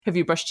Have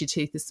you brushed your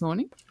teeth this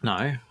morning? No,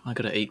 I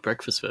got to eat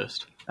breakfast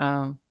first.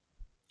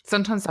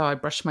 Sometimes I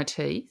brush my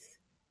teeth,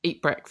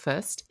 eat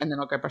breakfast, and then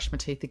I'll go brush my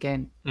teeth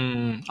again.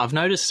 I've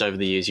noticed over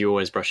the years you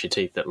always brush your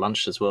teeth at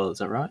lunch as well. Is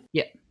that right?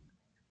 Yeah.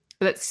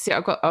 But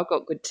I've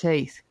got good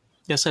teeth.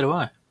 Yeah, so do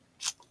I.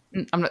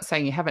 I'm not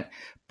saying you haven't,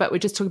 but we're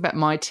just talking about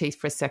my teeth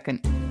for a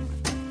second.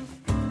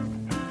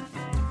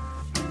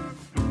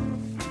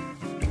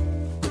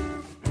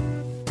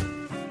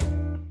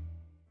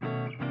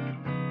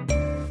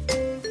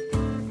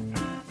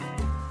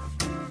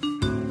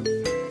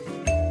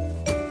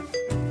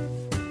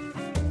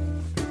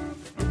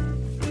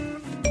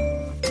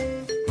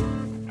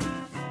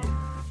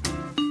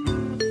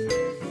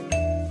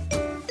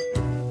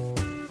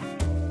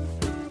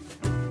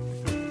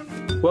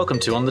 Welcome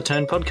to On the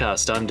Turn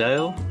podcast. I'm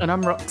Dale. And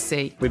I'm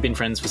Roxy. We've been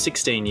friends for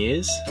 16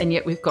 years. And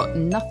yet we've got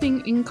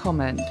nothing in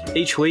common.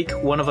 Each week,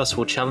 one of us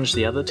will challenge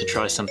the other to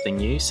try something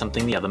new,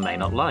 something the other may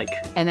not like.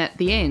 And at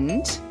the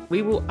end,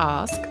 we will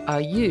ask,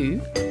 are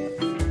you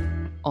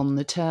on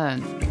the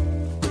turn?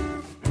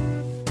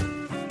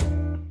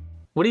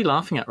 What are you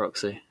laughing at,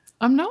 Roxy?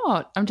 I'm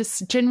not. I'm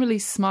just a generally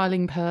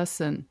smiling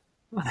person.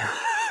 So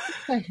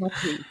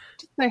happy.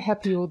 Just so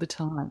happy all the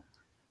time.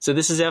 So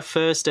this is our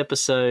first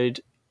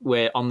episode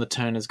where On the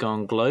Turn has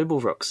gone global,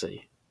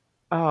 Roxy.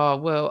 Oh,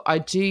 well, I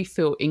do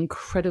feel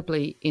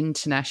incredibly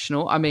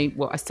international. I mean,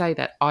 well, I say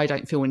that I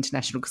don't feel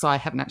international because I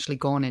haven't actually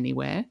gone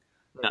anywhere.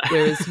 No.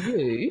 Whereas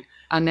you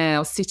are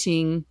now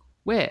sitting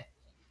where?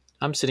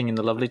 I'm sitting in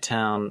the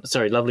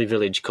lovely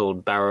village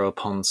called Barrow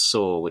upon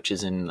Soar, which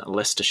is in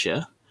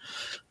Leicestershire,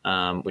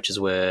 which is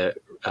where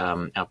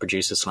our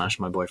producer /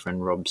 my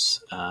boyfriend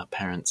Rob's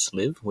parents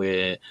live.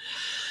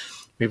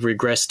 We've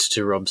regressed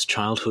to Rob's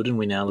childhood and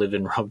we now live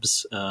in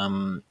Rob's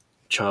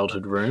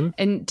childhood room.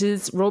 And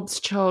does Rob's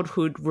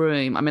childhood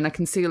room, I mean, I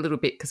can see a little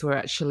bit because we're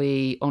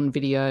actually on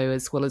video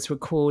as well as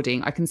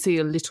recording. I can see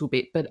a little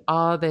bit, but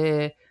are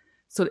there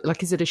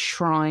is it a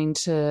shrine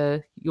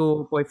to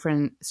your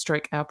boyfriend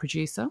 / our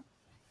producer?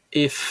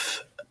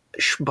 If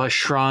by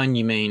shrine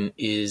you mean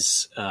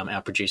is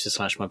our producer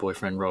 / my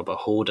boyfriend Rob a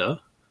hoarder,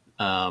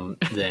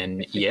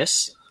 then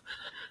yes.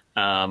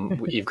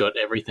 You've got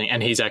everything.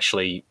 And he's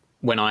actually...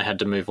 When I had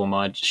to move all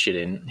my shit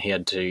in, he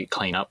had to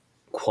clean up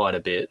quite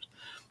a bit.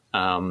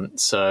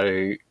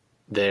 So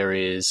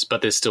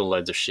but there's still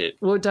loads of shit.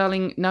 Well,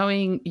 darling,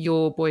 knowing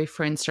your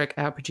boyfriend /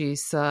 our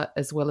producer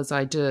as well as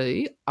I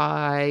do,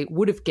 I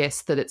would have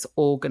guessed that it's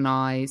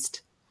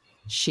organised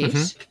shit.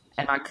 Mm-hmm.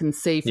 And I can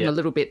see from a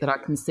little bit that I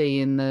can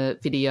see in the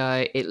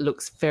video, it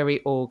looks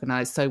very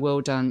organised. So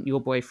well done, your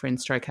boyfriend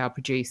 / our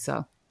producer.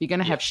 If you're going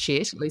to have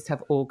shit, at least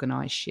have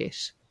organised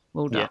shit.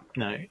 Well done. Yeah,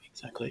 no,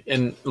 exactly.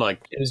 And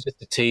it was just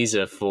a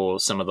teaser for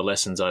some of the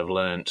lessons I've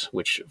learnt,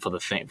 which for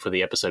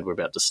the episode we're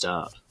about to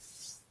start.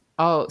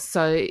 Oh,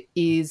 so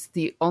is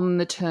the on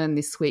the turn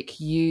this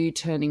week you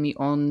turning me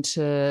on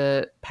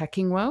to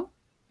packing well?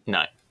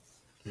 No.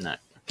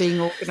 Being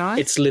organised?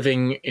 It's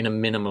living in a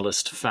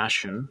minimalist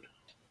fashion.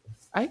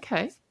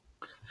 Okay.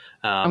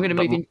 I'm going to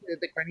move into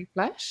the granny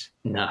flat?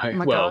 No.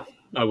 God.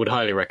 I would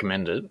highly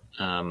recommend it.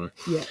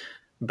 Yeah.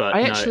 But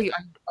I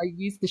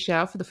used the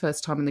shower for the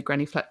first time in the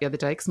granny flat the other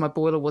day because my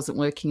boiler wasn't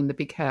working in the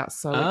big house.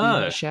 So I went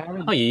in the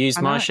shower. You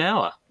used my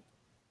shower.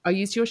 I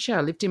used your shower.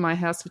 I lived in my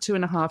house for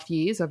 2.5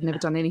 years. I've never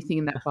done anything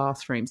in that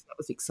bathroom, so that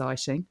was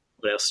exciting.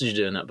 What else did you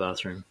do in that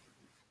bathroom?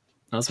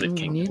 I was a bit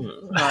kinky.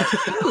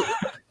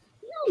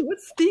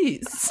 What's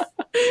this?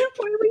 Why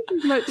are we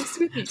doing like this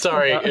with each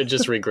Sorry, other? it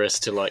just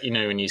regressed to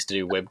when you used to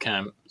do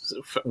webcam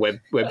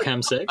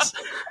sex.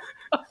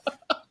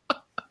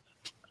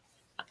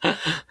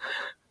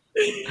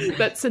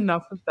 That's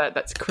enough of that.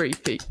 That's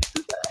creepy.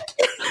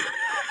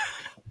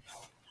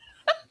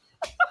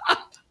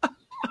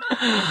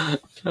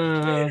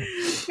 Oh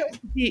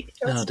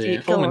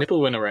dear. My nipple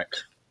went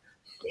erect.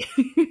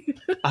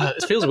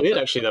 It feels weird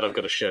actually that I've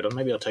got a shirt on.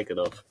 Maybe I'll take it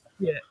off.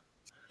 Yeah.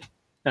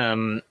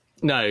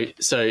 No,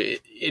 so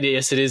it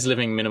is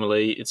living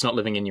minimally. It's not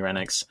living in your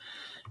annex.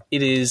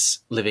 It is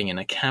living in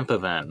a camper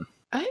van.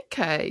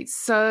 Okay,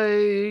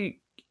 so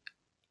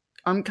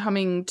I'm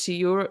coming to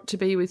Europe to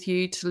be with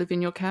you to live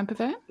in your camper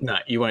van? No,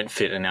 you won't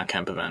fit in our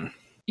camper van. Are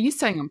you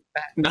saying I'm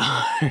fat?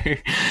 No,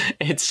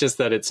 it's just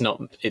that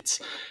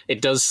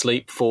it does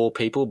sleep 4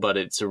 people, but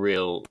it's a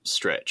real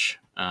stretch.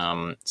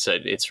 So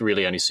it's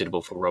really only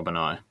suitable for Rob and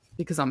I.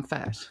 Because I'm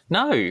fat?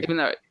 No. Even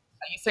though, are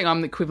you saying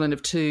I'm the equivalent of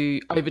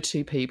over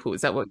 2 people?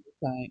 Is that what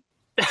you're saying?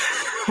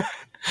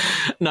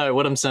 No,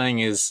 what I'm saying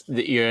is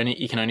that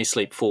you can only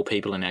sleep 4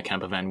 people in our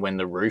camper van when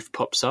the roof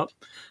pops up,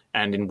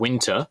 and in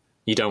winter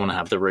you don't want to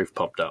have the roof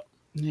popped up.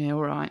 Yeah,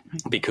 all right.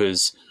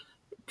 Because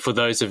for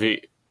those of you,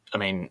 I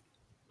mean,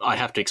 I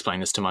have to explain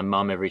this to my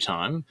mum every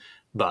time,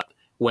 but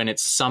when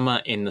it's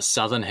summer in the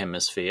southern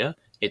hemisphere,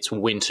 it's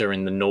winter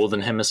in the northern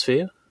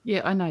hemisphere.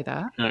 Yeah, I know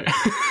that. No.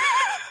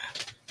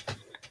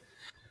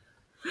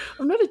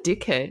 I'm not a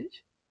dickhead.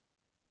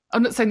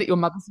 I'm not saying that your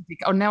mother's a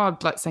dickhead. Oh, now I'm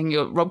saying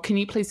Rob, can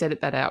you please edit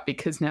that out?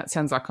 Because now it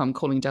sounds like I'm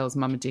calling Dale's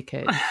mum a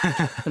dickhead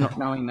for not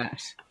knowing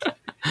that.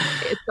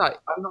 It's like,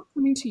 I'm not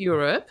coming to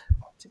Europe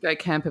to go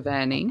camper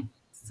vanning.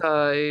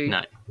 So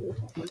No.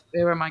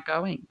 where am I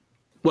going?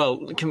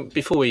 Well,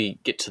 before we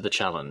get to the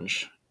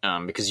challenge,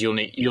 because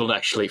you'll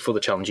actually, for the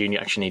challenge, you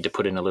actually need to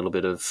put in a little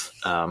bit of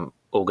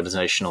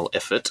organisational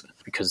effort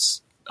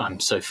because I'm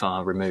so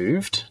far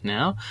removed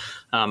now.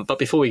 But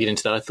before we get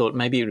into that, I thought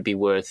maybe it would be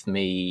worth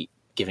me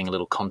giving a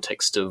little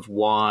context of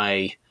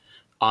why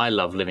I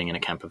love living in a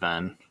camper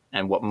van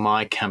and what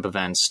my camper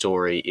van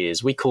story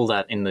is. We call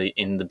that in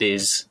the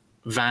biz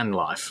van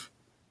life.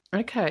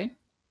 Okay.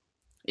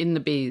 In the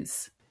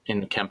biz. In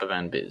the camper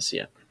van biz,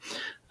 yeah.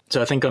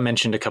 So I think I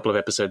mentioned a couple of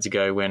episodes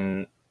ago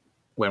when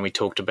we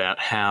talked about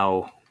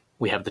how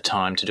we have the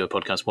time to do a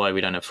podcast, why we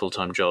don't have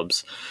full-time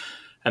jobs,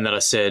 and that I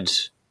said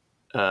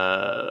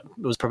it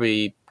was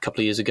probably a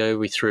couple of years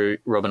ago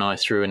Rob and I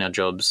threw in our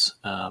jobs.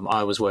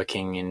 I was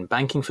working in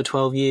banking for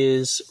 12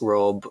 years.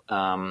 Rob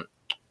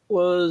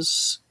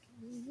was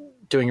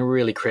doing a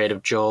really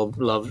creative job,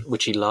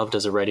 which he loved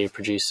as a radio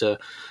producer,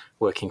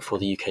 working for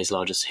the UK's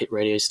largest hit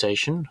radio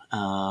station,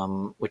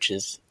 which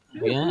is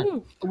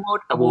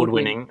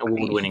award-winning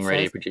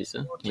radio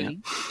producer. Yeah.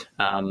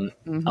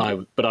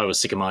 But I was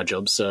sick of my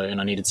job, and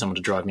I needed someone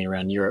to drive me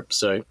around Europe,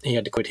 so he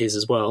had to quit his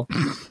as well.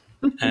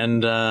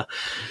 And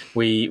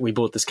we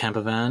bought this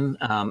camper van,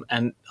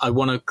 and I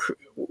want to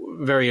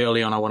very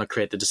early on I want to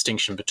create the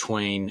distinction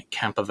between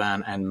camper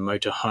van and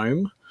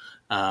motorhome.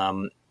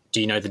 Do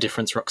you know the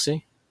difference,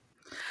 Roxy?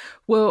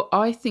 Well,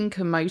 I think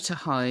a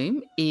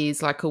motorhome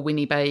is like a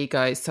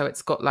Winnebago, so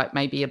it's got like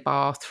maybe a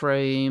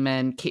bathroom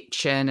and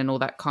kitchen and all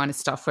that kind of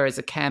stuff, whereas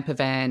a camper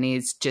van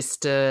is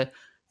just a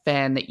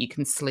van that you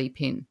can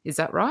sleep in. Is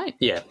that right?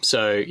 Yeah.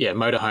 So, yeah,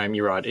 motorhome,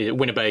 you're right.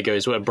 Winnebago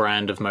is a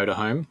brand of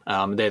motorhome.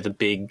 They're the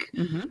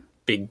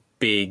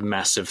big,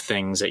 massive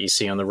things that you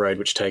see on the road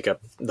which take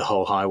up the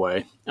whole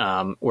highway,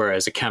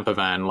 whereas a camper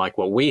van, like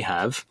what we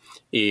have,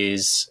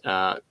 is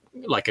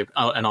like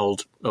an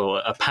old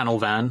or a panel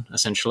van,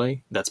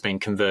 essentially, that's been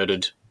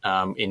converted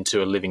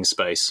into a living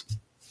space.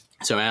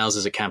 So ours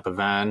is a camper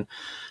van.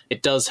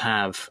 It does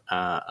have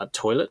a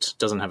toilet,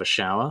 doesn't have a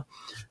shower.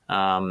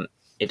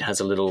 It has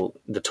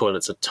the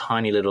toilet's a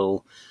tiny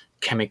little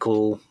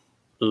chemical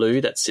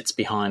loo that sits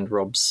behind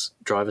Rob's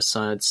driver's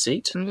side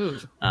seat,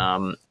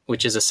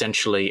 which is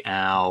essentially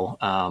our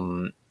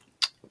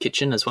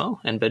kitchen as well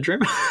and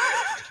bedroom.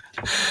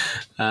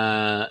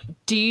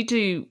 Do you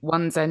do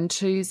ones and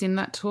twos in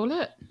that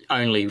toilet?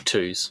 Only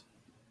twos.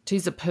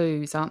 Twos are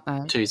poos, aren't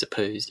they? Twos are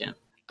poos, yeah.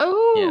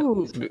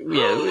 Oh!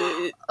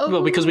 Yeah.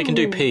 Well, because we can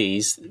do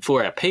peas.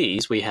 For our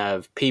peas, we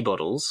have pea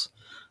bottles,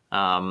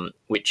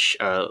 which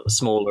are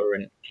smaller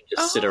and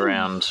just sit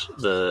around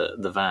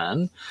the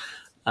van.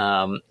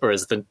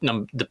 Whereas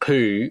the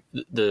poo,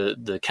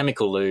 the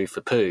chemical loo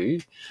for poo,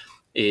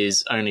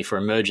 is only for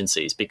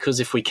emergencies,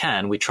 because if we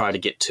can, we try to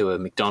get to a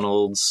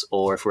McDonald's,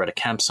 or if we're at a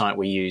campsite,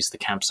 we use the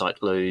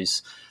campsite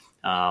loos.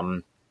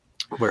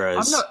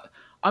 Whereas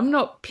I'm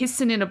not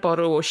pissing in a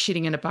bottle or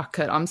shitting in a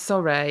bucket. I'm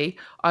sorry.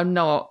 I'm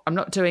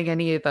not doing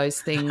any of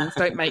those things.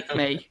 Don't make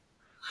me.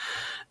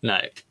 No.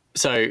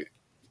 So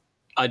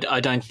I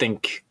don't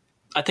think,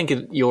 I think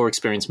your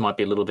experience might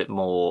be a little bit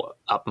more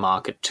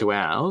upmarket to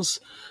ours.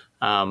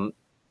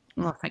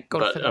 Oh, thank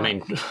God for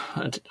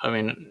that. I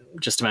mean,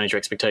 just to manage your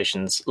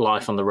expectations,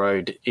 life on the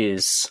road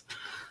is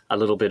a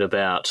little bit of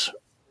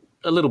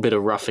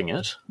roughing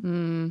it.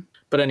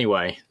 But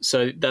anyway,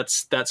 so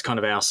that's kind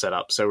of our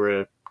setup. So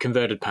we're a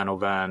converted panel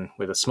van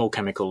with a small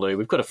chemical loo.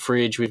 We've got a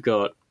fridge. We've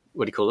got,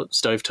 what do you call it,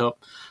 stovetop.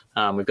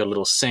 We've got a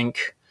little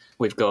sink.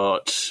 We've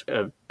got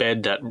a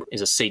bed that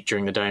is a seat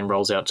during the day and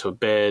rolls out to a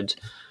bed.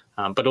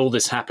 But all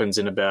this happens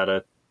in about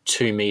a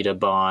 2 metre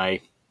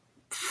by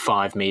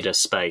 5 metre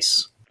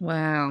space.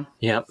 Wow.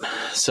 Yep.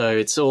 So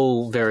it's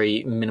all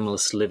very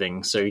minimalist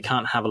living. So you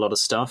can't have a lot of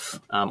stuff.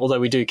 Although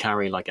we do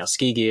carry like our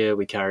ski gear,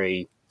 we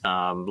carry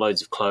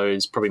loads of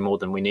clothes, probably more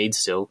than we need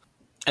still.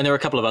 And there are a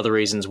couple of other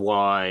reasons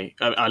why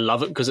I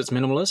love it, because it's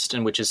minimalist,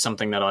 and which is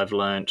something that I've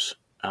learnt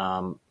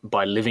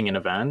by living in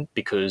a van,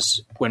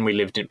 because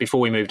before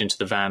we moved into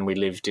the van, we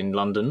lived in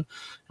London,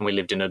 and we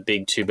lived in a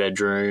big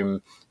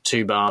 2-bedroom,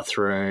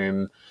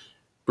 2-bathroom,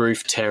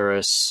 roof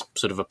terrace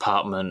sort of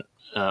apartment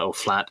or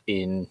flat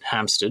in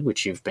Hampstead,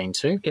 which you've been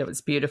to. It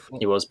was beautiful.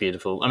 It was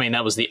beautiful. I mean,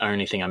 that was the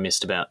only thing I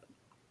missed about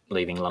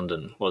leaving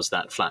London, was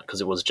that flat,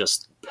 because it was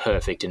just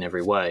perfect in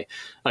every way,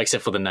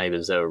 except for the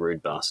neighbours. They were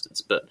rude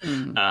bastards. But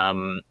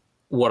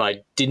what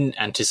I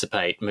didn't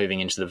anticipate moving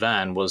into the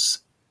van was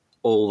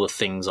all the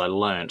things I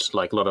learnt,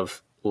 like a lot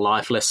of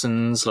life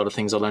lessons, a lot of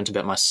things I learnt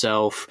about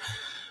myself,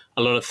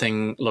 a lot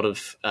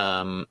of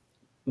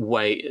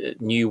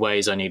new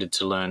ways I needed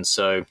to learn.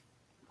 So,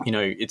 you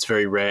know, it's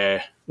very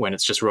rare when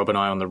it's just Rob and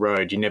I on the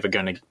road. You're never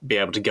going to be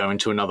able to go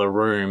into another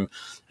room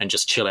and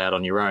just chill out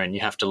on your own. You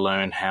have to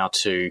learn how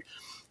to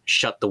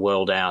shut the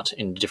world out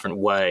in a different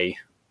way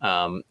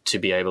to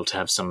be able to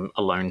have some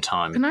alone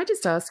time. Can I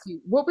just ask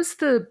you, what was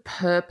the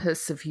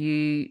purpose of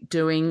you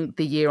doing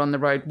the year on the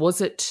road?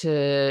 Was it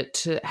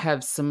to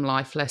have some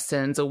life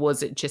lessons, or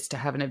was it just to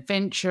have an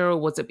adventure, or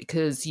was it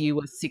because you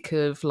were sick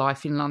of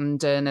life in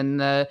London and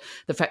the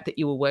fact that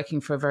you were working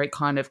for a very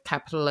kind of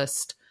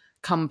capitalist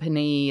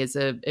company as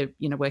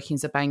working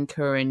as a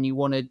banker, and you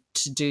wanted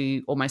to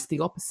do almost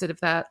the opposite of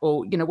that?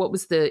 Or, what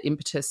was the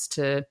impetus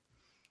to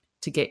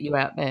get you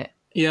out there?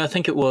 Yeah, I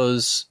think it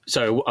was.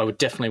 So I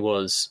definitely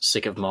was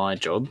sick of my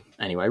job.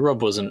 Anyway,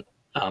 Rob wasn't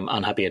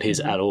unhappy at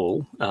his at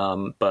all,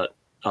 but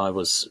I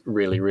was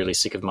really, really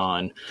sick of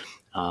mine.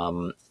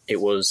 I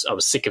was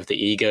sick of the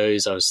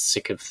egos. I was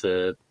sick of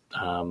the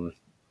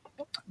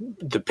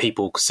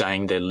people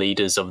saying they're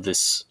leaders of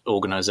this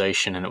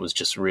organisation, and it was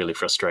just really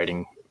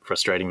frustrating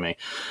me.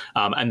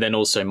 And then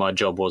also my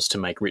job was to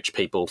make rich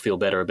people feel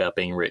better about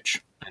being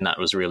rich, and that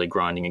was really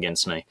grinding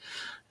against me.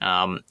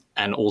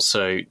 And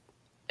also,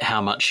 how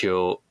much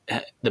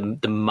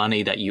the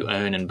money that you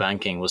earn in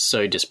banking was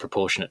so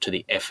disproportionate to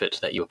the effort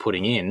that you were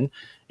putting in.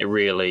 It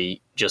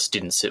really just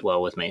didn't sit well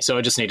with me. So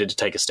I just needed to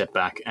take a step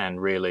back and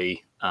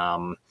really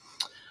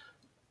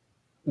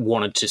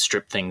wanted to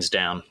strip things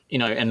down.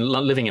 And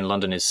living in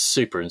London is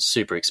super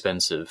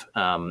expensive.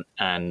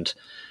 And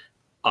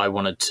I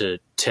wanted to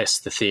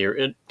test the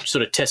theory,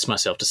 sort of test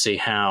myself to see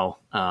how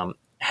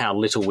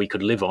little we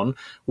could live on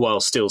while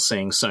still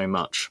seeing so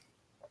much.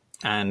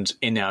 And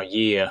in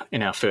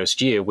our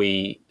first year,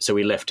 we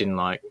left in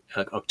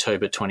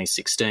October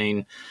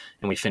 2016,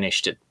 and we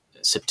finished at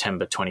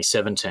September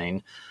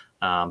 2017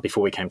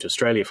 before we came to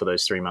Australia for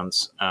those 3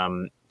 months.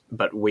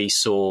 But we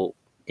saw,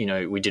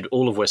 we did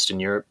all of Western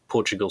Europe,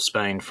 Portugal,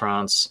 Spain,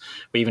 France.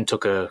 We even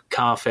took a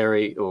car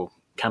ferry or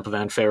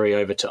campervan ferry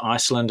over to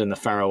Iceland and the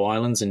Faroe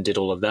Islands and did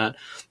all of that.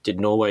 Did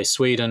Norway,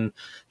 Sweden,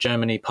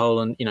 Germany,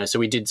 Poland. So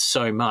we did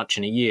so much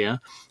in a year,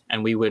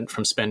 and we went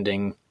from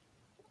spending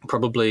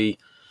probably,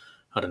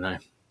 I don't know,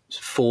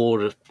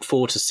 £4,000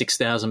 to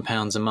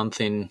 £6,000 a month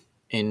in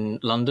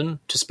London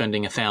to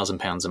spending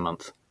 £1,000 a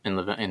month in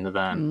the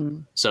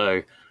van.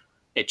 So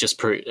it just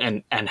proved,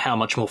 and how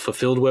much more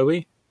fulfilled were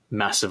we?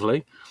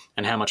 Massively.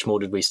 And how much more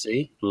did we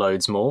see?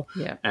 Loads more.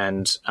 Yeah.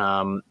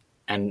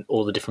 And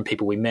all the different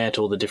people we met,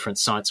 all the different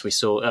sites we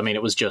saw. I mean,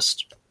 it was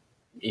just,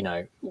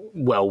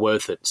 well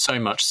worth it. So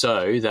much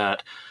so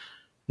that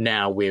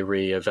now we're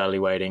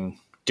reevaluating,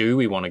 do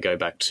we want to go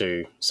back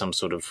to some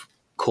sort of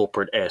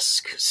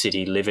corporate-esque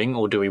city living,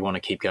 or do we want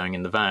to keep going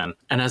in the van?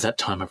 And as at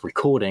time of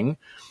recording,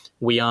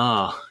 we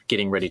are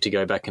getting ready to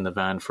go back in the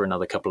van for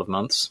another couple of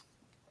months,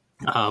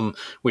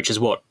 which is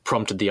what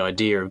prompted the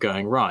idea of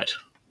going, right,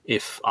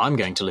 if I'm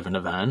going to live in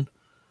a van,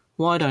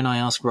 why don't I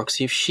ask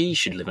Roxy if she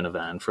should live in a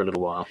van for a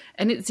little while?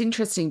 And it's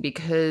interesting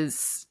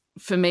because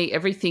for me,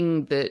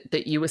 everything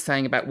that you were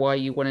saying about why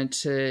you wanted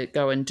to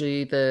go and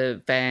do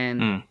the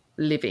van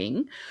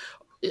living,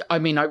 I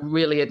mean, I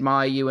really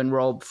admire you and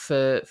Rob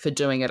for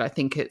doing it. I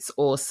think it's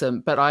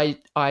awesome. But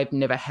I've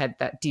never had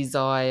that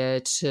desire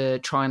to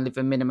try and live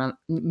a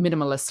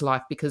minimalist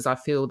life, because I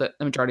feel that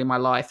the majority of my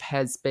life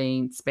has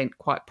been spent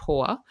quite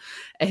poor.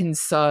 And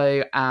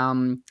so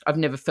I've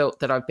never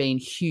felt that I've been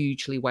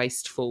hugely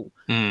wasteful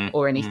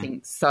or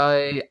anything.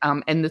 So,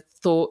 and the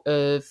thought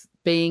of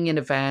being in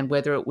a van,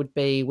 whether it would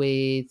be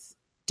with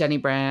Danny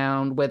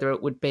Brown, whether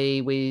it would be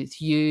with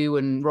you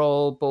and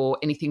Rob or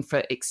anything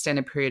for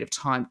extended period of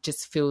time,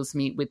 just fills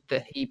me with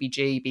the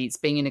heebie-jeebies.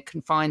 Being in a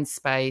confined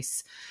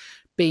space,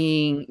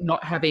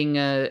 not having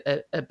a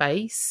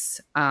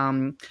base,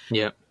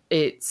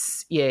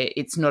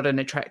 it's not an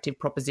attractive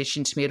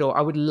proposition to me at all.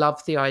 I would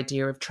love the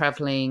idea of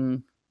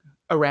travelling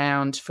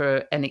around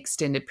for an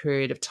extended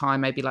period of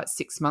time, maybe like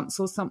 6 months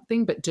or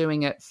something, but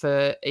doing it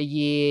for a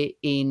year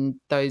in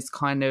those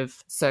kind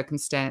of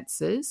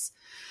circumstances.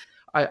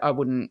 I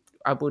wouldn't.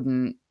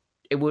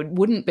 It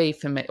wouldn't be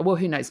for me. Well,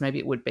 who knows? Maybe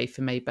it would be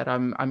for me, but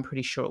I'm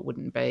pretty sure it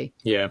wouldn't be.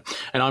 Yeah,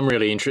 and I'm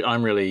really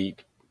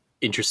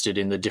interested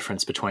in the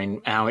difference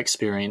between our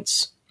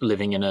experience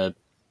living in a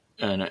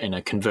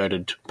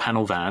converted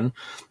panel van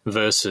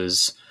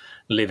versus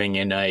living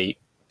in a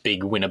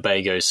big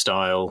Winnebago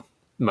style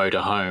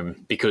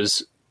motorhome,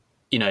 because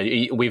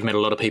we've met a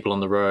lot of people on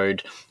the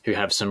road who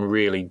have some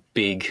really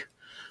big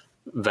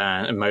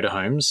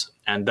motorhomes,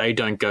 and they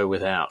don't go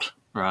without.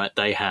 Right,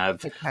 they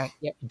have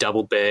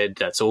double bed.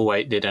 That's all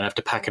weight. They don't have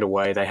to pack it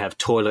away. They have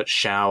toilet,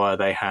 shower.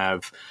 They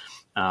have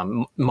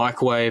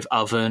microwave,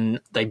 oven.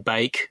 They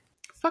bake.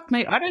 Fuck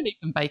me, I don't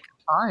even bake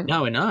at home.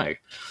 No, I know.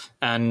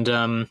 And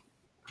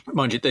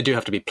mind you, they do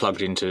have to be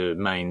plugged into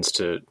mains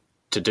to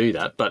do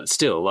that. But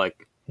still,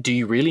 do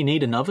you really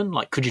need an oven?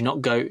 Could you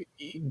not go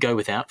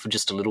without for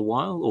just a little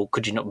while, or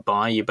could you not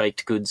buy your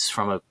baked goods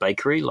from a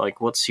bakery?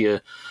 What's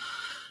your...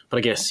 But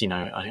I guess,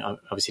 I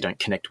obviously don't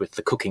connect with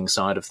the cooking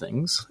side of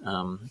things,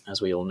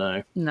 as we all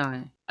know.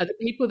 No. Are the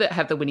people that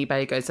have the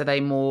Winnebagos, are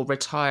they more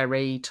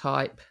retiree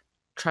type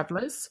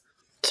travellers?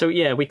 So,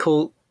 yeah,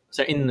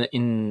 in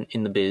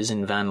the biz,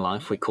 in van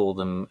life, we call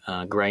them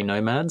grey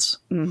nomads.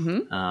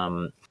 Mm-hmm.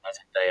 I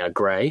think they are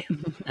grey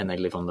and they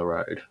live on the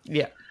road.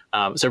 Yeah.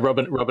 So Rob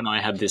and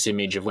I had this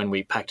image of when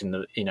we packed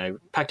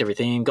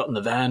everything, got in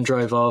the van,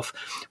 drove off.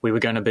 We were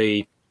going to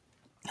be,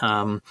 it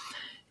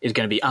was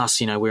going to be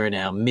us. We're in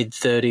our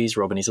mid-30s,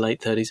 Rob in his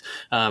late 30s.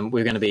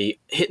 We're going to be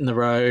hitting the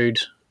road,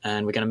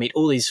 and we're going to meet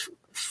all these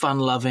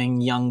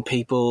fun-loving young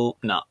people.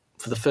 No,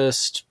 for the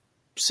first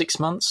 6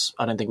 months,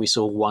 I don't think we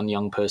saw one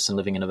young person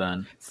living in a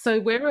van. So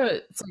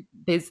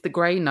there's the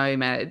grey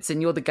nomads,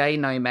 and you're the gay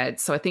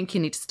nomads. So I think you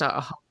need to start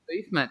a whole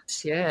movement.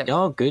 Yeah.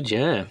 Oh, good.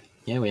 Yeah.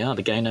 Yeah, we are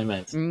the gay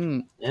nomads.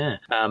 Yeah.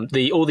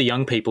 All the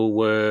young people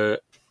were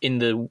in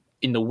the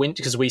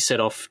winter, because we set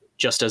off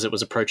just as it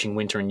was approaching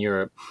winter in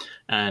Europe,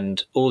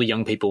 and all the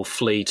young people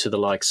flee to the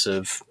likes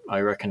of,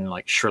 I reckon,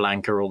 like Sri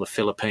Lanka or the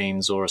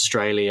Philippines or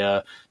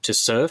Australia to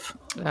surf.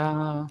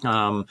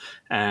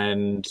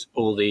 And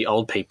all the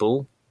old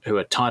people, who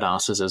are tight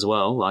asses as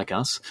well, like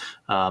us,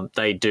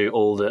 they do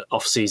all the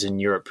off-season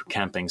Europe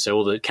camping. So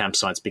all the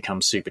campsites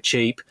become super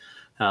cheap,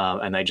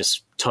 and they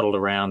just toddle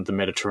around the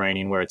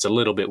Mediterranean where it's a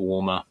little bit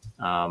warmer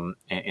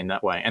in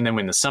that way. And then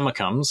when the summer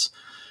comes,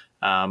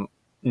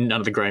 none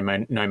of the grey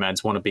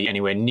nomads want to be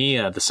anywhere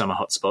near the summer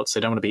hotspots. They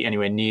don't want to be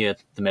anywhere near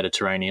the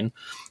Mediterranean.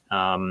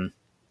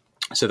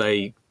 So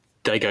they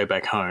go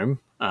back home,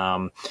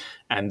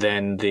 and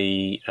then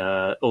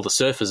all the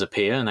surfers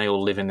appear, and they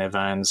all live in their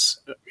vans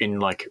in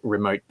like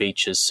remote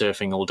beaches,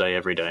 surfing all day,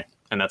 every day.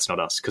 And that's not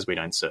us, because we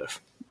don't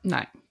surf.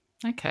 No.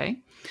 Okay.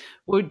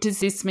 Well, does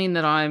this mean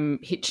that I'm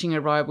hitching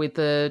a ride with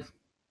the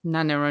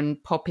Nana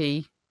and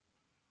Poppy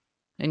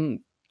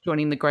and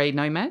joining the grey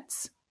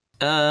nomads?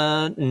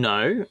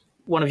 No.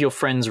 One of your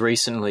friends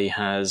recently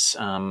has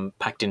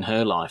packed in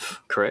her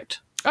life, correct?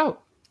 Oh,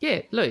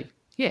 yeah, Lou.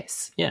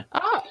 Yes. Yeah.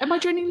 Oh, am I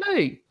joining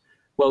Lou?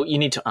 Well, you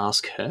need to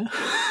ask her.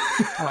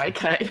 Oh,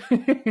 okay.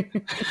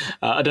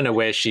 I don't know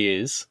where she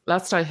is.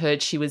 Last I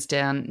heard, she was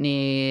down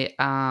near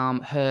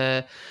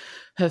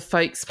her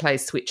folks'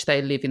 place, which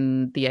they live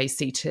in the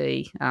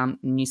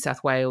ACT, New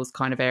South Wales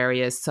kind of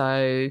area.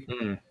 So,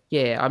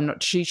 yeah, I'm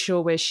not too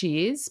sure where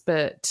she is,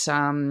 but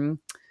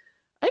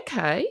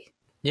okay.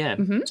 Yeah.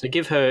 Mm-hmm. So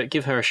give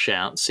her a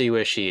shout, see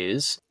where she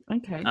is.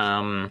 Okay.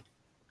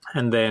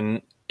 And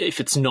then if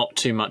it's not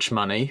too much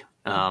money,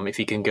 if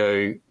you can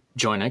go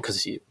join her,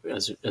 because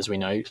as we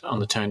know, On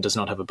the Turn does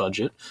not have a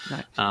budget.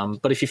 No.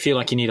 But if you feel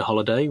like you need a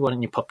holiday, why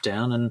don't you pop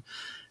down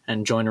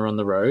and join her on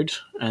the road,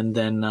 and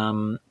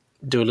then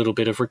do a little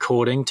bit of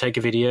recording, take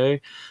a video,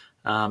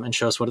 and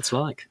show us what it's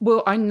like.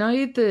 Well, I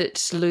know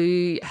that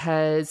Lou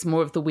has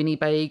more of the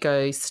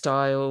Winnebago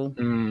style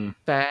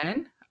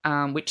van,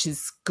 which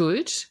is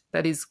good.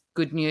 That is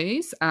good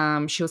news.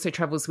 She also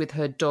travels with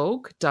her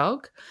dog,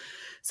 Doug.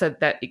 So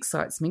that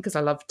excites me because I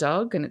love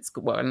Doug and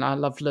and I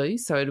love Lou.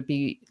 So it'll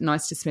be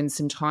nice to spend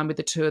some time with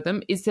the two of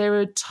them. Is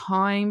there a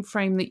time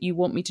frame that you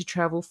want me to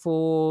travel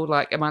for?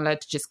 Like, am I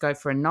allowed to just go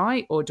for a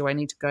night, or do I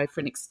need to go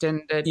for an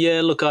extended?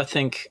 Yeah, look, I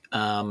think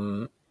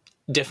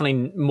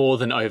definitely more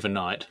than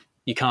overnight.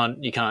 You're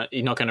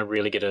not going to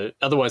really get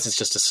otherwise it's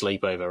just a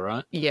sleepover,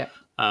 right? Yeah.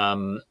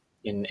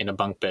 In a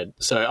bunk bed.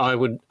 So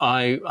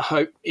I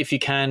hope if you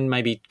can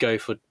maybe go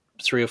for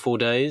 3 or 4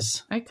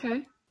 days.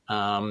 Okay.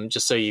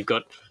 Just so you've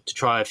got to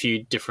try a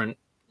few different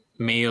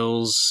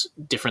meals,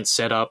 different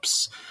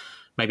setups,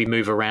 maybe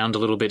move around a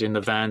little bit in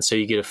the van so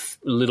you get a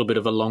little bit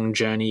of a long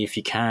journey if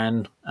you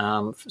can,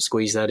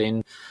 squeeze that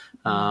in,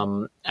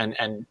 and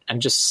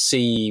just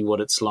see what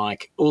it's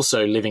like.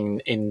 Also, living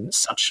in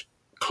such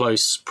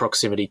close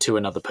proximity to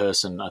another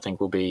person, I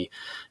think, will be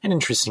an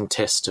interesting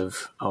test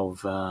of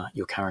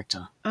your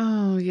character.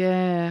 Oh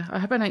yeah, I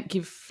hope I don't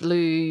give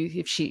Lou,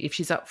 if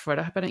she's up for it,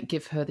 I hope I don't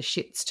give her the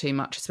shits too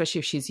much, especially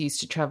if she's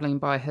used to travelling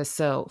by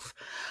herself.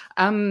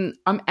 I'm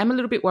a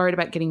little bit worried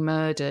about getting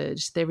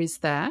murdered. There is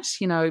that,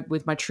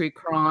 with my true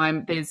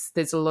crime.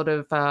 There's a lot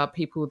of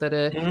people that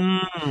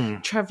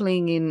are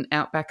travelling in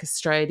outback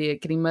Australia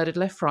getting murdered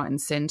left, right, and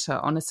centre.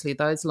 Honestly,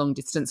 those long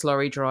distance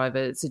lorry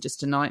drivers are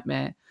just a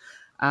nightmare.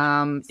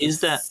 Is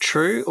that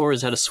true, or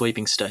is that a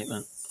sweeping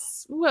statement?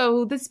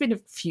 Well, there's been a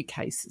few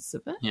cases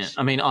of it. Yeah,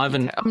 I mean,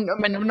 Ivan. Okay.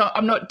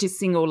 I'm not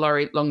dissing all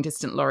long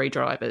distance lorry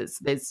drivers.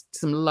 There's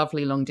some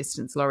lovely long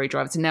distance lorry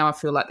drivers, and now I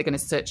feel like they're going to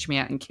search me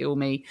out and kill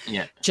me.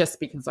 Yeah. Just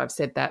because I've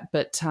said that.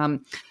 But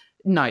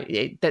no,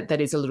 that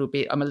is a little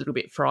bit. I'm a little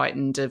bit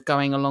frightened of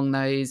going along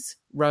those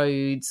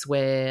roads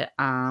where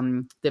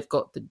they've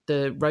got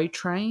the road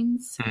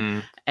trains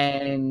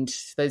and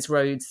those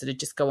roads that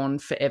just go on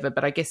forever.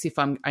 But I guess if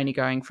I'm only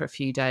going for a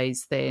few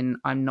days, then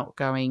I'm not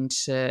going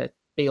to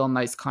be on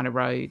those kind of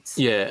roads.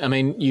 Yeah, I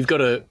mean, you've got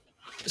to.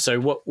 So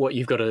what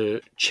you've got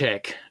to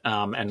check,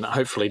 and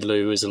hopefully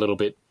Lou is a little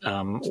bit,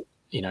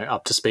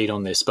 up to speed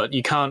on this. But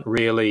you can't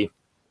really.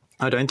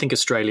 I don't think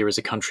Australia is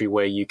a country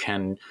where you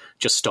can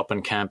just stop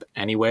and camp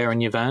anywhere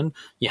in your van.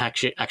 You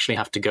actually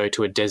have to go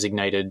to a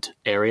designated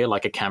area,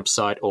 like a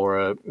campsite or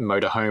a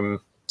motorhome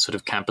sort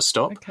of camper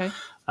stop. Okay.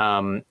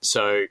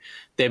 So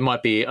there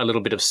might be a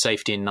little bit of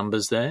safety in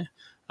numbers there.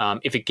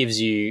 If it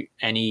gives you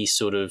any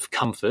sort of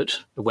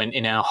comfort, when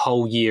in our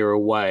whole year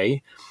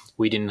away,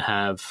 we didn't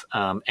have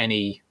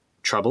any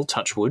trouble,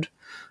 touch wood.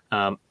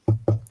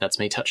 That's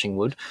me touching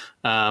wood.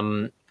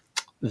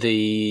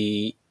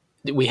 we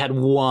had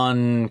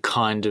one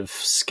kind of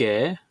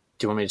scare.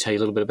 Do you want me to tell you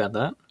a little bit about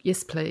that?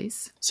 Yes,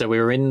 please. So we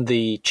were in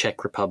the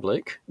Czech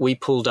Republic. We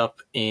pulled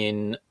up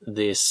in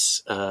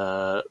this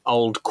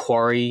old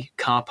quarry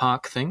car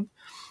park thing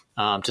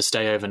to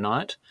stay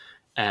overnight,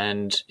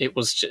 and it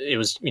was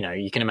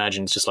you can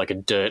imagine it's just like a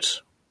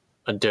dirt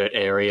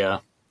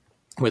area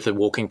with a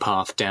walking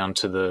path down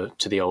to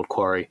the old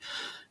quarry.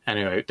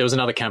 Anyway, there was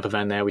another camper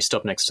van there. We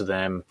stopped next to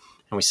them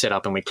and we set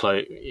up and we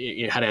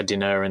had our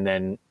dinner and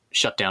then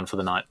shut down for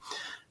the night.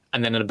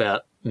 And then at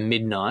about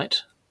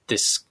midnight,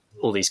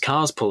 all these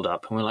cars pulled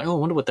up and we're like, oh, I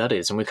wonder what that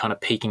is. And we're kind of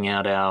peeking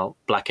out our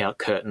blackout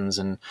curtains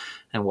and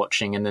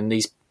watching. And then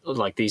these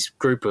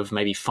group of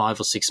maybe 5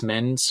 or 6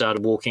 men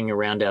started walking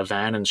around our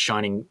van and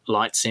shining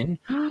lights in.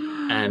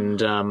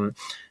 And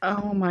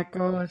oh my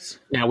God.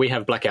 Now we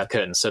have blackout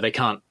curtains, so they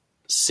can't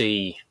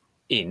see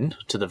in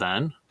to the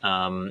van,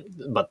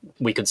 but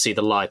we could see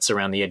the lights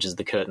around the edges of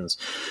the curtains.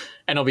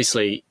 And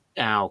obviously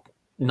our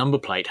number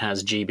plate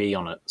has GB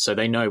on it, so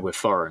they know we're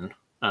foreign.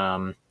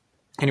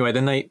 Anyway,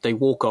 then they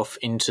walk off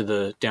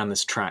down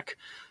this track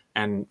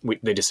and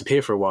they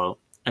disappear for a while.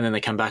 And then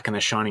they come back and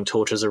they're shining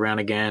torches around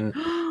again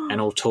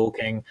and all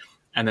talking.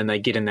 And then they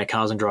get in their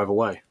cars and drive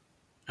away.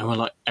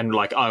 And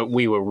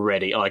we were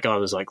ready. Like, I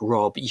was like,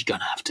 Rob, you're going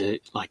to have to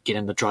get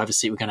in the driver's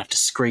seat. We're going to have to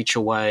screech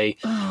away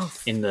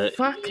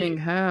fucking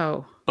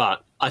hell.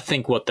 But I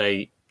think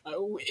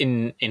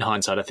in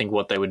hindsight, I think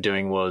what they were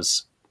doing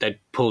was they'd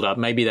pulled up.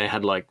 Maybe they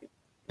had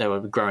they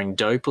were growing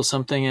dope or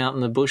something out in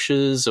the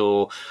bushes,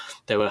 or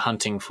they were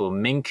hunting for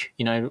mink,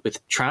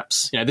 with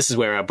traps. This is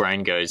where our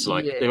brain goes.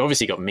 They've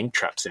obviously got mink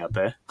traps out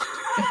there.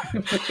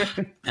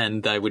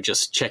 And they were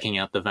just checking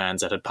out the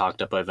vans that had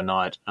parked up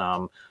overnight,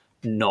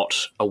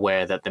 not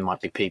aware that there might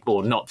be people,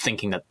 or not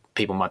thinking that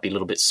people might be a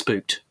little bit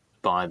spooked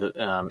by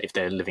if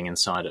they're living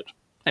inside it.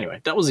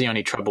 Anyway, that was the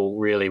only trouble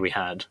really we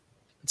had.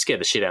 It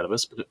scared the shit out of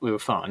us, but we were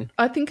fine.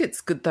 I think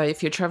it's good, though,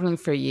 if you're travelling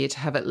for a year, to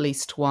have at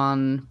least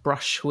one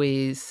brush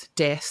with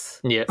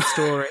death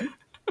story.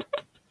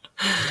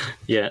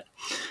 Yeah.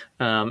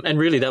 And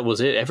really that was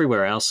it.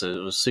 Everywhere else it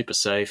was super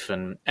safe,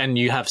 and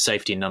you have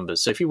safety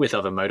numbers. So if you're with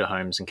other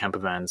motorhomes and camper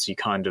vans, you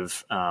kind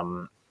of,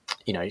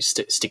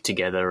 stick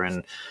together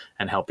and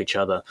help each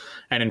other.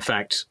 And in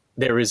fact,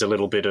 there is a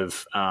little bit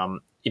of,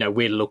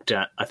 we're looked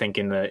at, I think,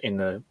 in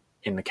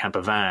the camper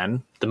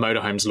van, the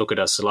motorhomes look at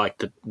us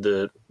like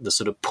the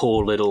sort of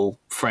poor little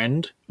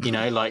friend,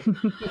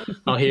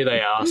 oh, here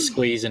they are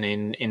squeezing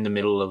in the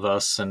middle of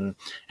us. And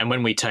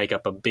when we take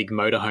up a big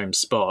motorhome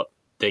spot,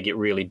 they get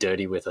really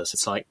dirty with us.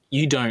 It's like,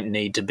 you don't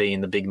need to be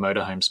in the big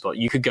motorhome spot.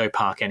 You could go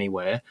park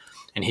anywhere,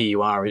 and here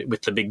you are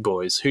with the big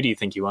boys. Who do you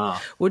think you are?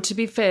 Well, to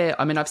be fair,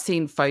 I mean, I've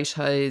seen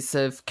photos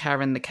of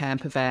Karen the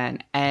camper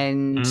van,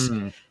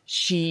 and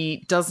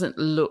she doesn't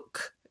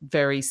look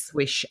very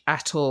swish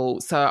at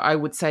all. So I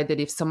would say that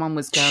if someone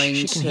was going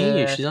she can hear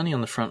you. She's only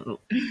on the front.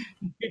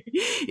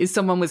 If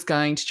someone was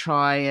going to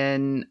try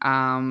and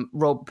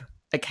rob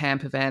a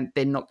camper van,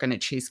 they're not going to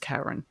choose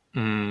Karen.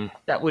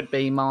 That would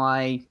be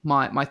my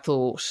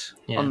thought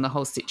on the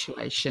whole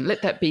situation.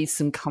 Let that be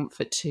some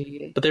comfort to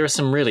you. But there are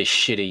some really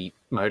shitty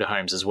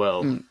motorhomes as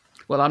well.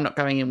 Well, I'm not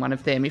going in one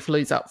of them. If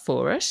Lou's up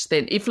for it,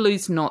 then if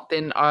Lou's not,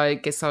 then I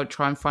guess I would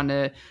try and find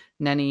a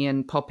nanny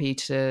and Poppy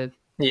to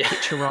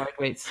hitch a ride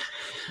with.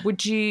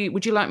 Would you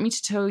like me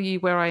to tell you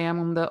where I am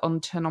on the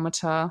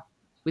tonometer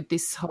with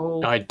this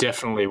whole? I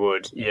definitely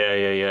would.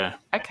 Yeah.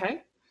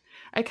 Okay.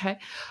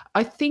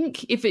 I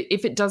think if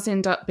it does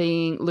end up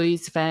being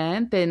Lou's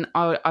van, then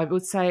I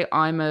would say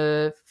I'm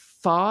a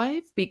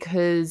 5,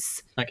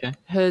 because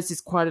hers is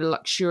quite a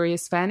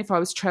luxurious van. If I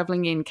was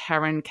travelling in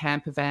Karen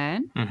camper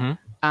van,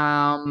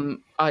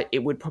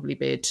 it would probably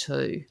be a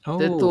 2. Oh.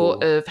 The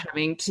thought of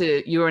having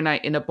to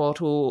urinate in a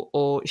bottle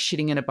or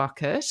shitting in a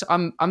bucket.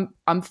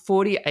 I'm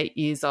 48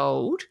 years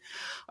old.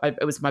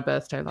 It was my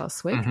birthday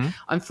last week.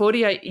 I'm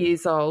 48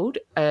 years old.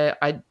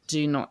 I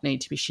do not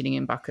need to be shitting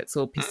in buckets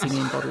or pissing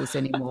in bottles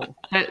anymore.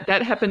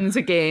 That happens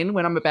again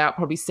when I'm about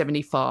probably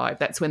 75.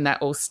 That's when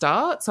that all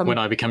starts. When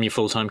I become your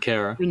full-time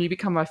carer. When you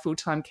become my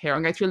full-time carer.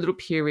 I'm going through a little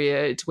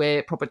period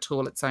where proper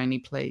toilets only,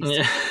 please.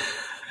 Yeah.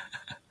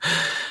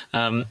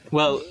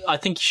 Well, I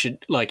think you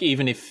should,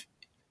 even if,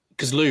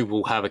 because Lou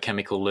will have a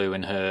chemical loo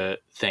in her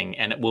thing,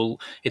 and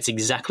it's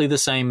exactly the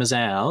same as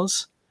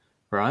ours,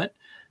 right?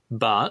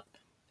 But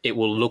it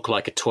will look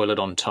like a toilet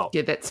on top.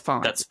 Yeah, that's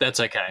fine.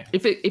 That's okay.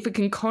 If it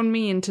can con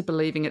me into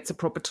believing it's a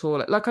proper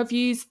toilet. I've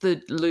used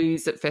the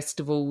loos at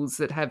festivals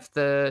that have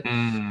the,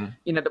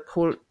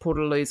 the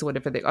portaloos or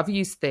whatever. I've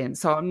used them.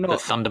 So I'm not...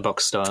 The Thunderbox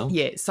style.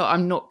 Yeah, so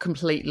I'm not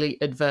completely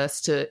adverse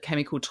to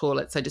chemical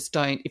toilets. I just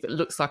don't... If it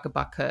looks like a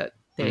bucket,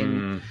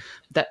 then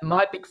that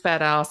my big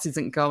fat ass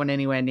isn't going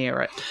anywhere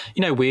near it.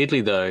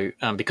 Weirdly though,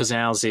 because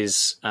ours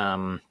is...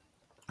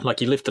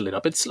 you lift the lid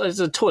up. It's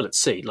a toilet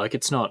seat.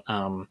 It's not.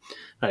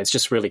 It's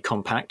just really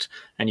compact,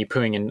 and you're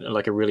putting in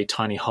a really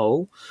tiny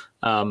hole.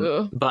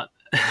 But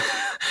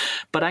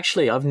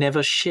actually, I've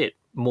never shit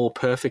more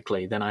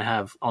perfectly than I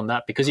have on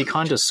that, because you're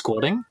kind of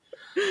squatting.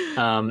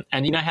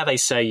 And you know how they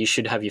say you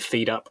should have your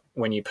feet up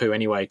when you poo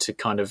anyway to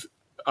kind of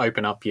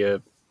open up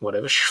your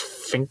whatever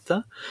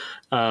sphincter.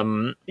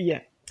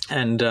 Yeah.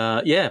 And,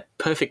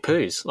 perfect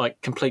poos, like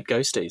complete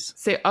ghosties.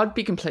 So I'd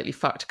be completely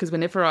fucked because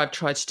whenever I've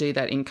tried to do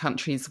that in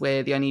countries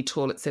where the only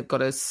toilets they've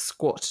got are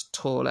squat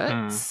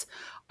toilets,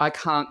 I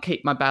can't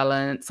keep my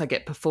balance. I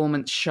get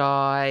performance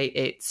shy.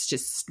 It's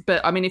just,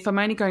 but I mean, if I'm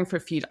only going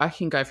for I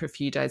can go for a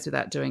few days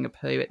without doing a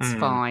poo. It's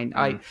fine.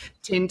 I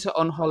tend to,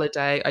 on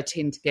holiday, I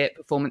tend to get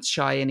performance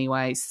shy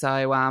anyway.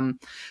 So,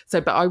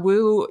 but I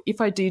will, if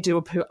I do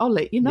a poo, I'll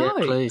let you know.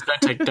 Yeah, please.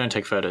 Don't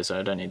take photos though.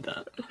 I don't need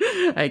that.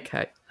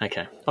 Okay.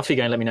 Off you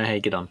go and let me know how you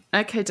get on.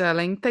 Okay,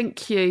 darling.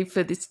 Thank you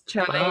for this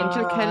challenge.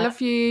 Bye. Okay, love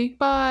you.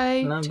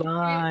 Bye.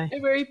 Bye.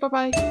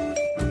 Bye-bye.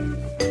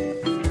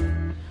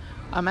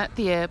 I'm at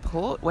the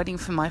airport waiting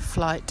for my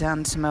flight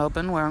down to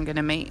Melbourne where I'm going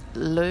to meet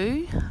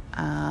Lou.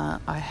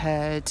 I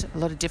had a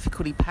lot of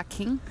difficulty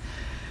packing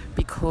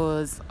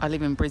because I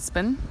live in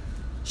Brisbane.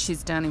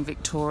 She's down in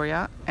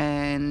Victoria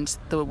and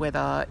the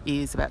weather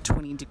is about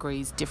 20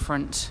 degrees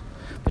different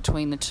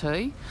between the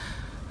two.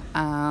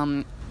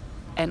 And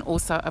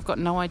also I've got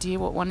no idea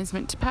what one is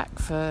meant to pack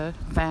for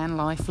van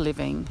life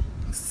living.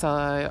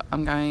 So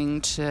I'm going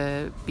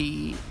to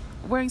be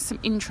wearing some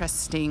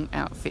interesting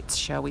outfits,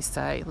 shall we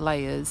say.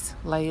 Layers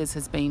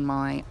has been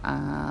my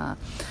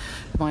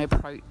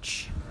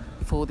approach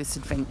for this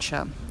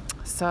adventure.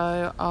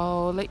 So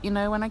I'll let you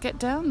know when I get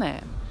down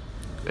there.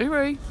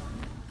 Uru.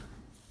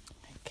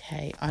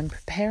 Okay, I'm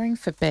preparing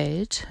for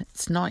bed.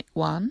 It's night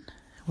 1.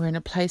 We're in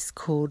a place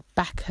called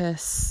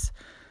Bacchus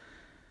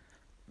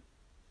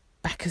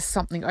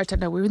something. I don't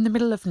know. We're in the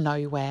middle of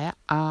nowhere.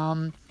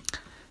 And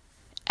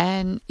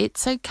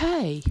it's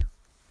okay.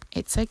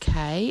 It's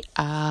okay.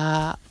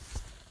 I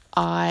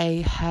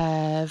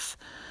have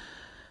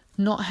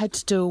not had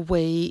to do a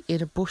wee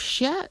in a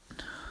bush yet.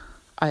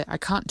 I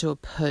can't do a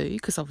poo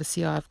because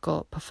obviously I've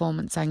got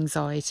performance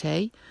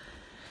anxiety.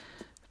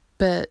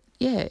 But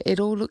yeah, it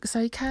all looks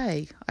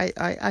okay.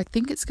 I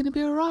think it's going to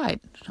be all right.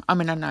 I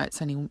mean, I know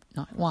it's only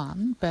night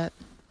 1, but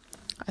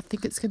I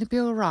think it's going to be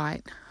all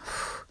right.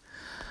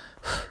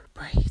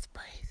 Breathe.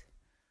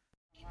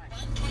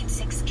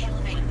 1.6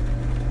 kilometres.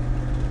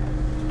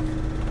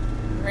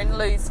 We're in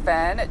Lou's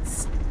van.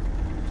 It's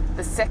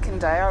the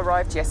second day. I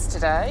arrived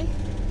yesterday.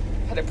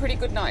 Had a pretty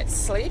good night's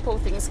sleep, all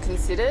things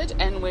considered,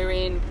 and we're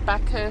in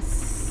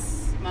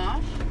Bacchus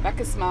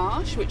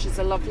Marsh, which is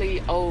a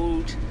lovely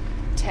old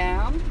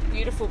town.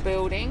 Beautiful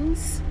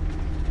buildings.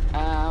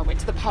 Went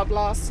to the pub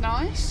last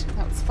night.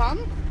 That was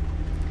fun.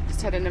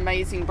 Just had an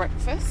amazing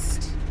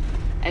breakfast.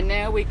 And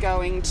now we're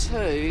going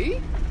to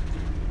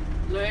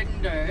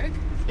Lurdenberg.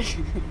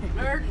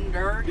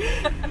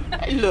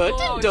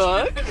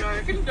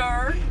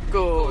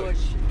 Good.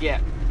 Yeah.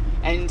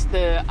 And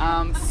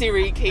the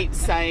Siri keeps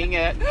saying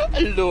it,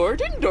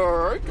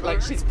 Lurdenberg,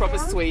 like she's proper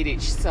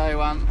Swedish. So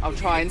I'll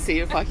try and see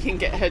if I can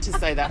get her to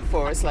say that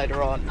for us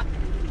later on.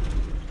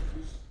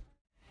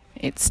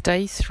 It's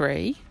day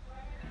 3.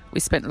 We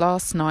spent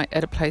last night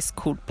at a place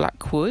called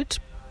Blackwood,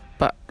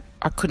 but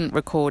I couldn't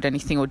record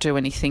anything or do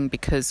anything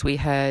because we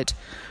had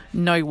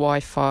no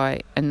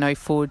Wi-Fi and no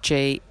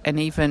 4G and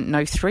even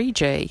no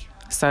 3G,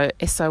 so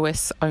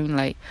SOS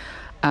only.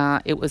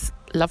 It was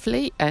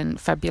lovely and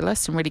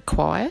fabulous and really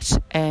quiet,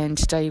 and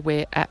today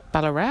we're at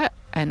Ballarat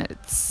and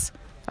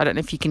I don't know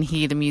if you can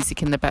hear the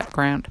music in the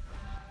background.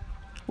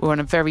 We're on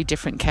a very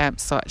different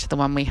campsite to the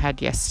one we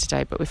had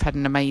yesterday, but we've had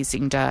an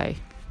amazing day.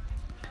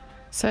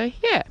 So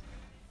yeah.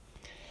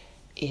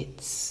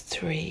 It's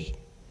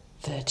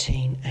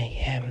 3:13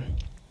 a.m.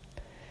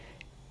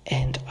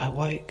 and I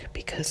woke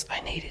because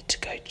I needed to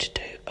go to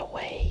do a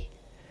wee.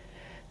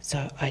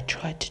 So I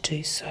tried to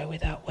do so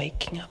without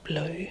waking up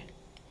Lou,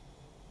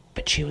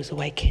 but she was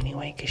awake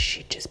anyway because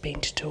she'd just been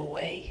to do a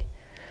wee.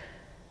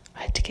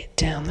 I had to get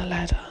down the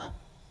ladder,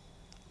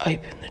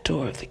 open the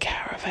door of the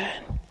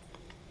caravan,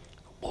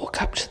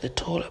 walk up to the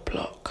toilet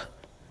block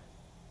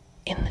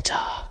in the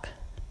dark.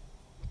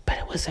 But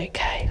it was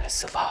okay, I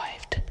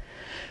survived.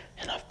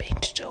 And I've been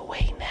to do a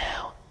wee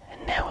now,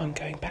 and now I'm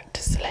going back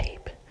to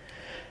sleep.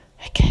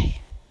 Okay,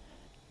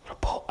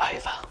 report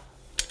over.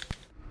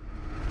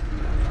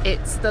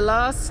 It's the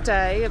last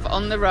day of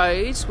On the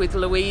Road with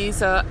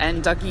Louisa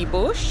and Dougie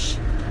Bush,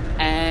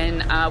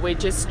 and we're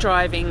just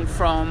driving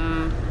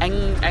from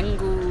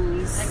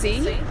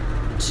Anglesea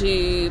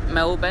to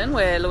Melbourne,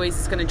 where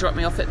Louisa's going to drop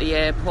me off at the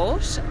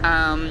airport.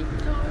 And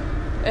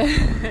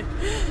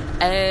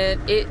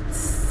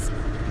it's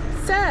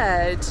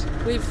sad.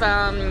 We've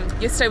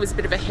yesterday was a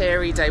bit of a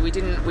hairy day. We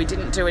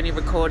didn't do any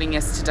recording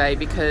yesterday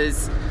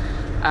because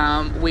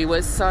we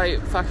were so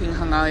fucking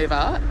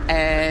hungover,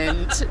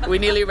 and we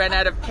nearly ran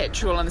out of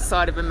petrol on the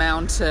side of a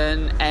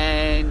mountain,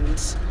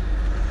 and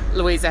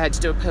Louisa had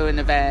to do a poo in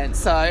the van.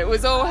 So it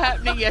was all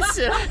happening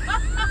yesterday.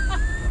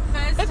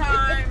 First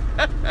time.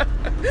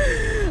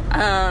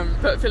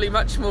 But feeling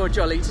much more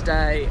jolly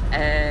today,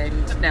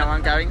 and now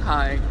I'm going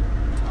home.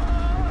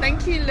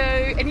 Thank you,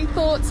 Lou. Any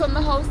thoughts on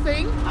the whole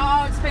thing?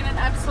 Oh, it's been an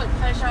absolute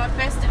pleasure.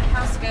 Best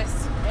house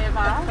guest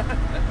ever.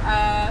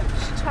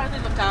 She totally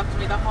looked after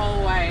me the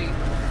whole way.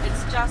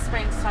 It's just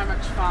been so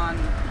much fun.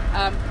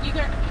 You're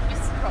going to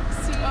miss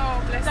Roxy.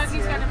 Oh, bless Dougie's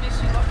you. going to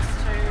miss you lots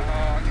too.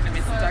 Oh, I'm going to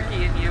miss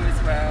Dougie and you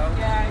as well.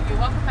 Yeah, you're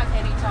welcome back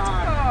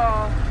anytime.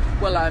 Oh,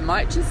 well, I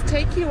might just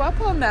take you up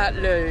on that,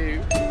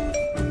 Lou.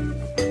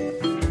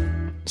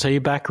 So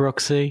you're back,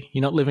 Roxy?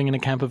 You're not living in a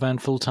camper van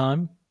full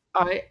time?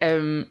 I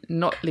am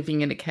not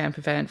living in a camper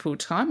van full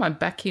time. I'm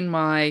back in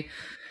my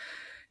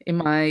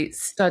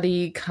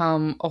study,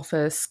 come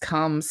office,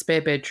 come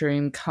spare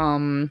bedroom,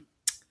 come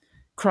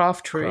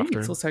craft room.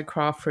 It's also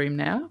craft room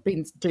now.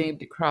 Been doing a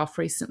bit of craft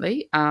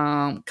recently.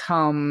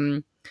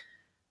 Come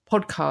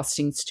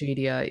podcasting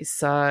studio.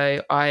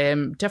 So I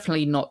am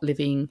definitely not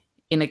living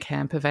in a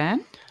camper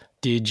van.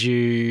 Did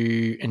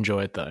you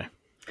enjoy it though?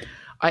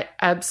 I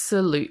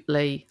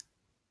absolutely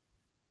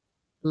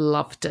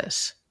loved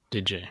it.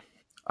 Did you?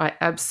 I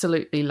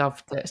absolutely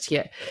loved it.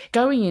 Yeah.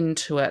 Going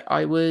into it,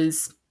 I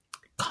was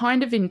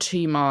kind of in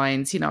two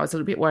minds. You know, I was a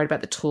little bit worried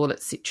about the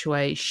toilet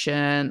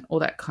situation, all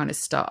that kind of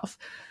stuff.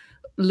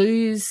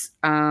 Lou's,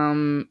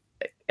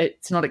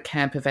 it's not a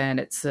camper van,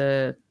 it's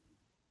a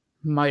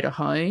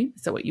motorhome.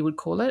 Is that what you would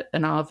call it?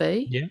 An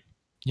RV? Yeah.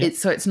 Yep.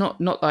 It's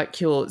not like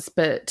yours,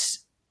 but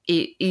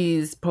it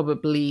is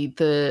probably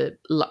the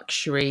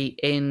luxury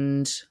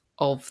end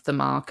of the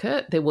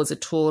market. There was a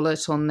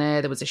toilet on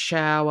there. There was a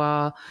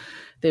shower.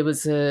 There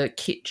was a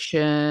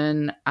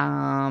kitchen.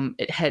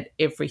 It had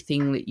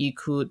everything that you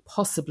could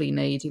possibly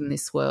need in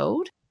this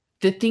world.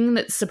 The thing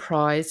that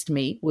surprised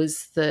me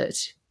was that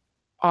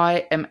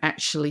I am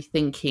actually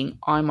thinking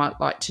I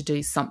might like to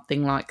do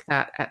something like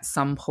that at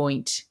some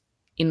point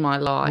in my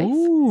life.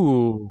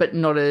 Ooh. But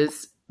not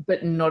as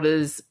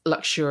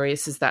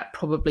luxurious as that,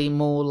 probably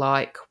more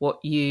like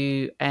what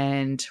you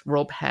and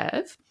Rob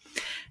have.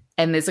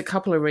 And there's a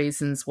couple of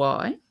reasons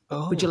why.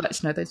 Oh. Would you like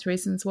to know those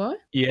reasons why?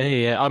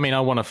 Yeah. I mean,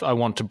 I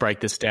want to break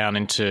this down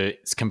into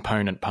its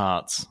component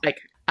parts. Okay.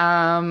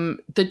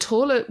 The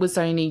toilet was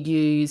only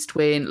used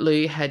when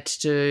Lou had to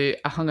do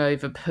a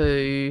hungover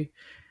poo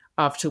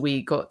after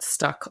we got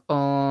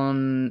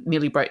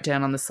nearly broke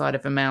down on the side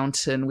of a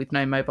mountain with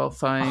no mobile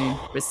phone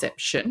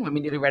reception, when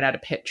we nearly ran out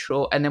of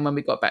petrol. And then when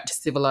we got back to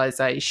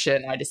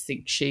civilization, I just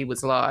think she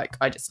was like,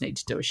 I just need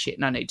to do a shit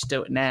and I need to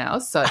do it now.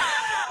 So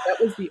that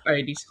was the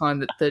only time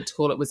that the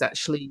toilet was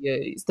actually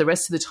used. The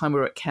rest of the time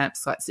we were at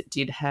campsites that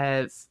did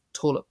have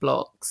toilet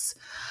blocks.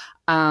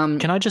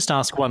 Can I just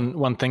ask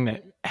one thing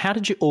there? How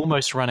did you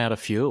almost run out of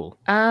fuel?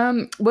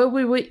 Well,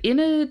 we were in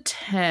a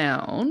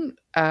town.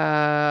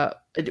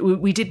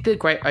 We did the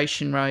Great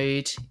Ocean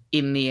Road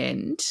in the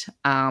end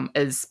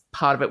as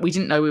part of it. We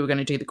didn't know we were going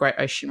to do the Great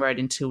Ocean Road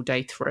until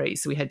day 3.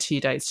 So we had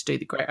 2 days to do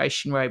the Great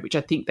Ocean Road, which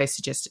I think they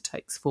suggest it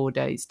takes 4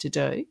 days to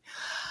do.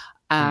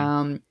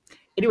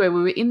 Anyway,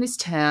 we were in this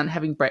town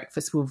having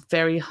breakfast. We were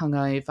very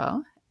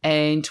hungover,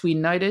 and we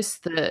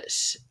noticed that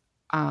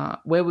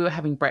where we were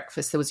having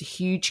breakfast, there was a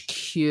huge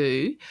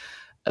queue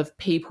of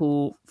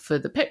people for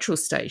the petrol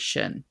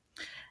station.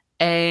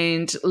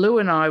 And Lou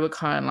and I were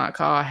kind of like,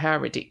 oh, how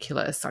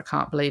ridiculous. I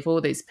can't believe all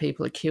these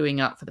people are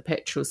queuing up for the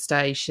petrol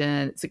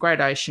station. It's a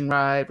Great Ocean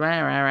Road. Rah,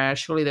 rah, rah.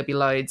 Surely there'll be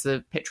loads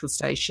of petrol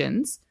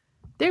stations.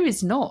 There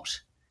is not.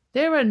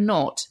 There are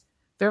not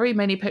very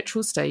many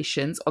petrol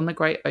stations on the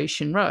Great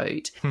Ocean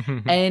Road.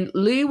 And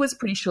Lou was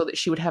pretty sure that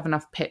she would have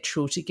enough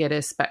petrol to get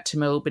us back to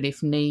Melbourne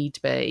if need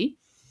be,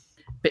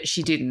 but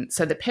she didn't.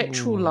 So the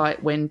petrol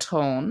light went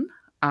on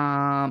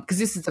because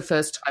this is the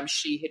first time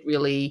she had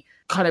really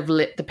kind of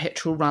let the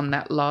petrol run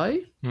that low.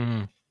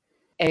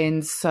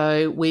 And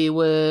so we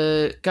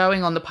were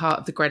going on the part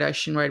of the Great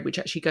Ocean Road, which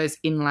actually goes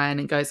inland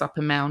and goes up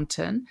a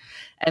mountain.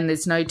 And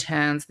there's no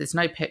towns, there's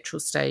no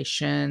petrol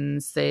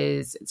stations,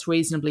 it's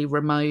reasonably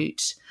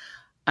remote.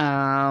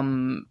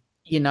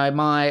 You know,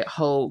 my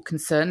whole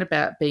concern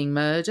about being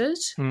murdered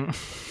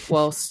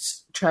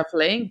whilst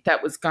travelling,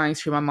 that was going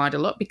through my mind a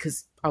lot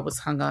because I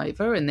was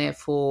hungover and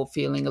therefore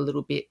feeling a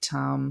little bit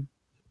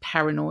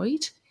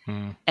paranoid.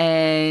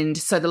 And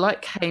so the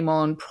light came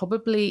on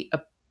probably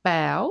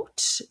about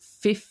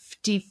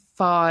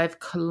 55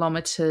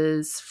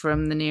 kilometres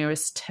from the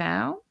nearest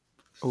town.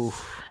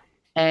 Oof.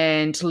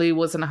 And Lou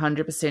wasn't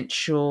 100%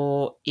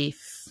 sure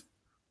if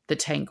the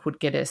tank would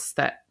get us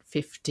that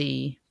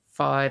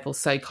 55 or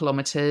so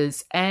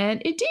kilometres, and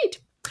it did.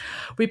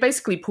 We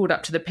basically pulled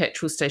up to the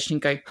petrol station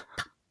and go,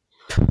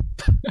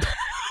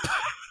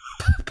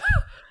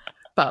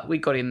 but we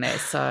got in there,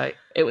 so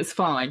it was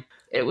fine.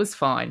 It was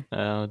fine.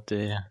 Oh,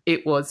 dear.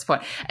 It was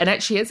fine. And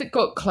actually, as it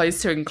got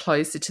closer and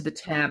closer to the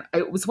town,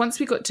 it was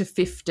once we got to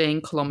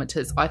 15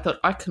 kilometres, I thought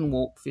I can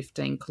walk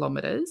 15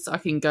 kilometres. I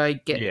can go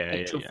get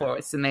petrol for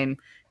us and then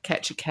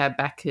catch a cab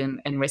back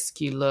and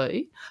rescue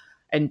Lou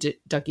and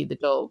Dougie the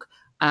dog.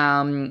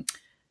 And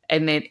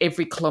And then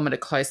every kilometre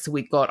closer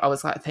we got, I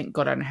was like, thank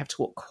God I don't have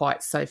to walk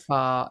quite so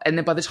far. And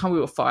then by the time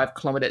we were 5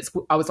 kilometres,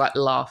 I was like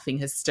laughing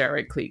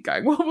hysterically,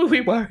 going, what were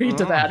we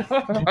worried about?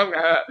 Because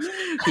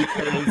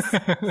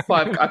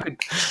I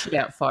could shit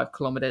out 5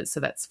 kilometres, so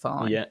that's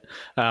fine. Yeah.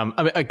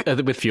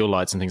 With fuel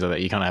lights and things like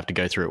that, you kind of have to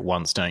go through it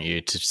once, don't you,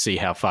 to see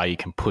how far you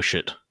can push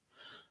it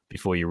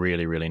before you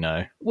really, really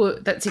know. Well,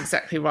 that's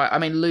exactly right. I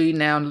mean, Lou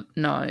now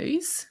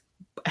knows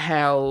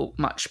how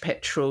much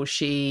petrol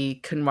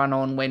she can run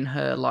on when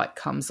her light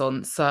comes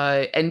on.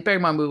 So, and bear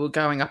in mind, we were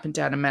going up and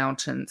down a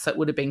mountain, so it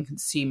would have been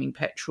consuming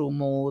petrol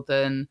more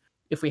than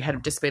if we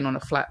had just been on a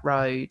flat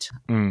road.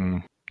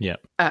 Yeah.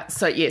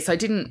 So, yes, I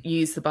didn't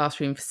use the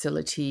bathroom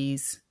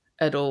facilities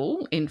at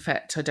all. In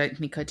fact, I don't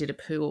think I did a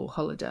pool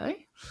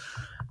holiday.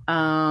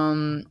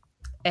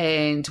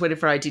 And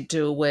whenever I did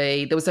do a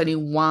wee, there was only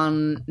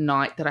one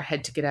night that I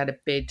had to get out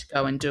of bed to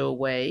go and do a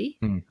wee,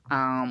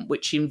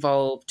 which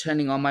involved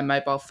turning on my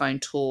mobile phone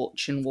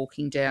torch and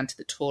walking down to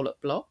the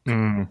toilet block.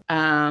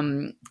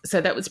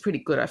 So that was pretty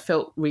good. I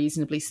felt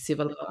reasonably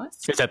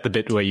civilised. Is that the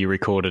bit where you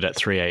recorded at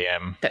 3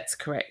 a.m? That's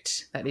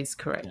correct. That is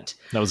correct. Yeah.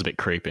 That was a bit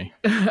creepy.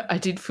 I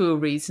did feel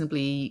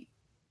reasonably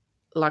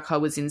like I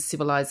was in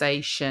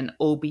civilization,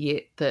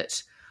 albeit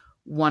that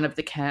one of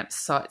the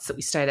campsites that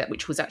we stayed at,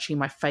 which was actually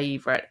my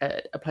favourite,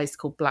 at a place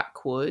called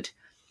Blackwood,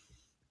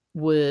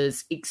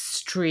 was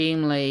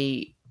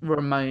extremely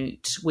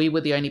remote. We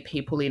were the only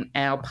people in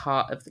our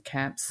part of the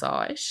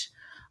campsite,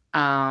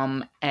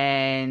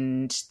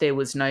 and there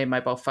was no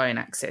mobile phone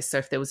access. So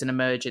if there was an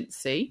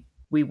emergency,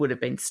 we would have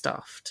been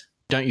stuffed.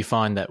 Don't you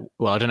find that,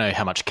 well, I don't know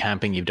how much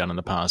camping you've done in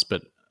the past,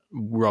 but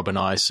Rob and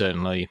I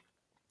certainly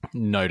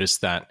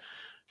noticed that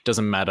it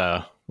doesn't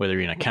matter whether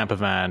you're in a camper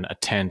van, a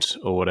tent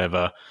or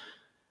whatever,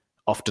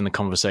 often the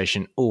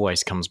conversation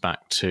always comes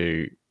back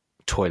to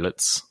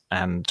toilets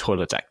and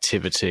toilet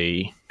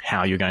activity,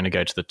 how you're going to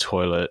go to the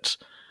toilet,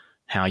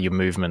 how your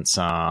movements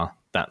are,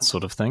 that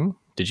sort of thing.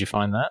 Did you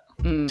find that?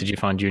 Did you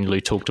find you and Lou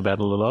talked about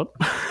it a lot?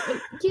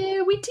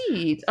 Yeah, we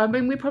did. I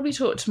mean, we probably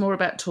talked more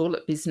about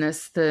toilet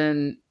business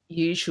than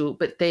usual,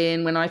 but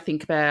then when I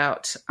think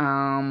about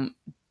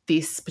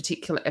this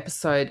particular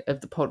episode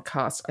of the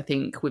podcast, I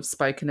think we've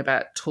spoken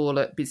about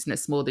toilet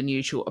business more than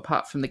usual,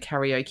 apart from the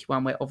karaoke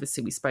one where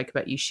obviously we spoke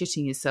about you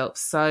shitting yourself.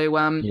 So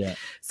I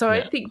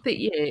think that,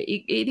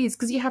 it is,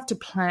 because you have to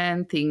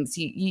plan things.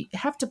 You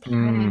have to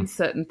plan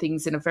certain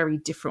things in a very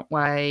different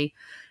way.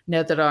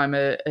 Now that I'm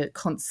a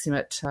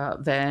consummate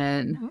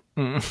van,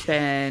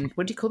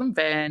 what do you call them?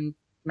 Van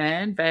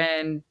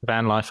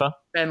lifer.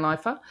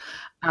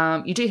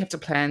 You do have to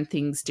plan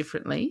things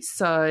differently.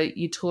 So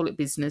your toilet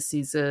business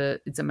is a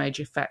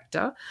major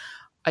factor.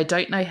 I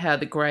don't know how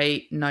the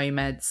grey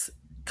nomads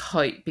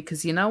cope,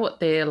 because you know what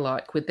they're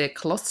like with their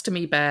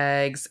colostomy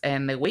bags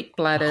and their weak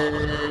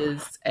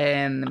bladders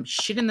and them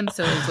shitting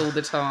themselves all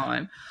the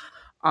time.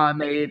 I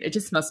mean, it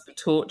just must be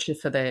torture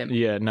for them.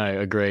 Yeah, no,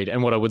 agreed.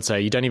 And what I would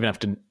say, you don't even have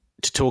to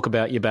talk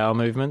about your bowel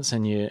movements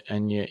and your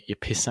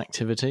piss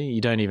activity.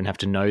 You don't even have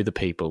to know the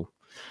people.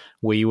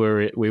 We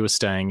were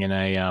staying in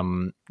a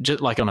just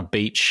like on a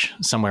beach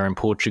somewhere in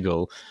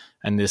Portugal,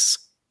 and this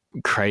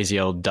crazy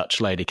old Dutch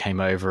lady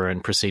came over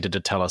and proceeded to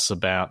tell us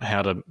about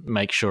how to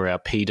make sure our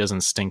pee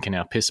doesn't stink in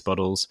our piss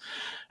bottles,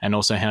 and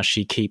also how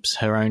she keeps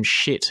her own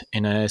shit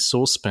in a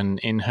saucepan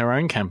in her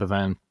own camper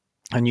van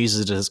and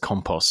uses it as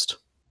compost.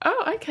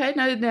 Oh, okay.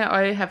 No, now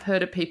I have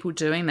heard of people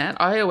doing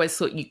that. I always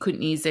thought you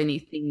couldn't use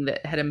anything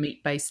that had a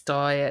meat-based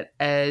diet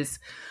as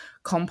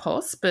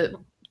compost, but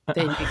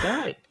there you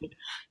go.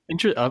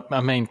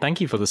 I mean,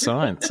 thank you for the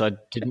science. I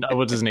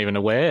wasn't even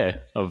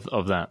aware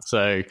of that.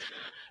 So,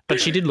 but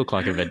she did look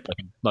like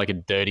a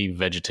dirty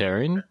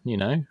vegetarian, you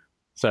know.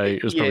 So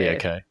it was probably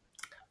okay.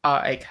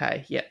 Oh,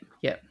 okay. Yep.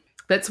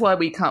 That's why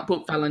we can't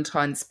put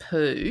Valentine's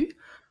poo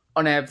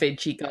on our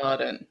veggie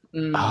garden.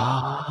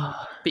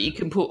 But you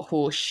can put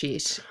horse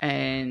shit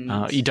and...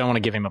 you don't want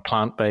to give him a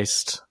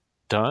plant-based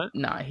diet?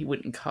 No, he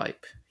wouldn't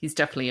cope. He's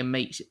definitely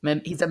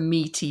he's a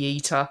meaty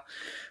eater,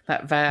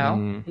 that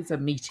Val. He's a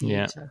meaty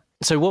eater.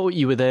 So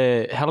you were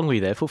there, how long were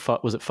you there for?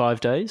 Was it 5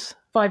 days?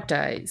 5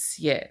 days,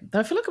 yeah.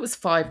 I feel like it was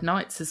 5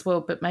 nights as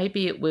well, but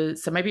maybe it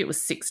was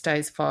 6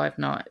 days, 5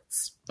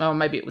 nights. Oh,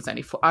 maybe it was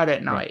only 4. I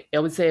don't know. Right. I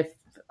was there,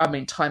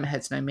 time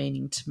has no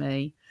meaning to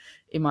me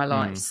in my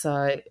life.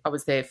 So I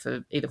was there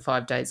for either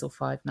 5 days or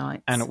 5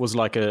 nights. And it was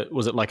like a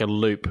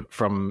loop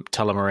from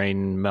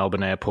Tullamarine,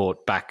 Melbourne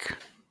Airport back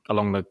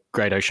along the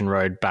Great Ocean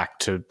Road back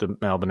to the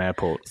Melbourne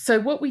Airport? So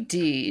what we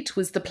did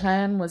was, the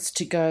plan was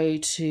to go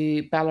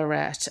to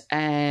Ballarat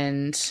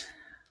and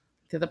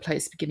the other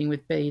place beginning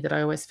with B that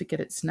I always forget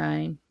its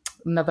name,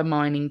 another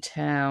mining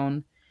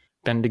town.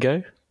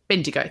 Bendigo,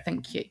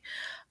 thank you.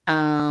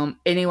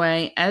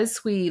 Anyway,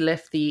 as we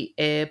left the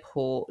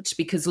airport,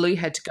 because Lou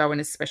had to go in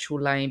a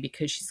special lane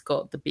because she's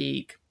got the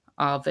big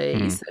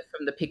RV, so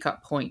from the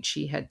pickup point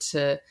she had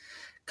to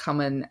come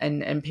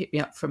and pick me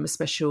up from a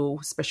special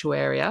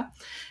area.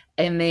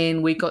 And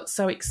then we got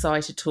so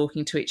excited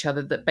talking to each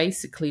other that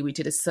basically we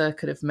did a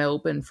circuit of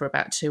Melbourne for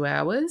about 2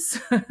 hours.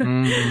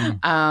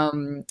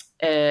 And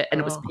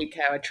it was peak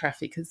hour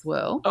traffic as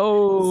well.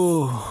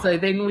 Oh. So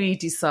then we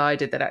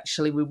decided that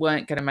actually we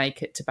weren't going to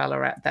make it to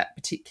Ballarat that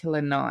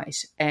particular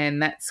night.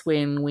 And that's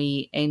when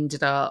we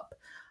ended up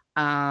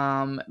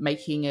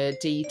making a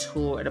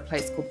detour at a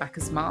place called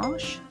Bacchus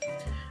Marsh,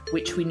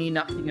 which we knew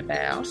nothing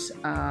about,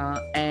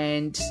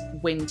 and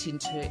went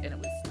into, and it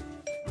was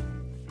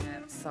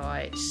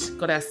site,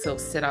 got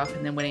ourselves set up,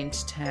 and then went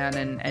into town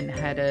and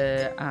had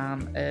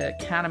a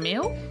counter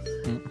meal.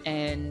 And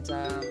anyone's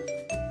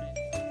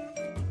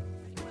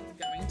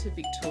going to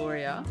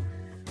Victoria,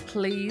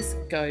 please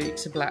go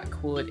to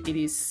Blackwood. It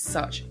is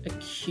such a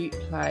cute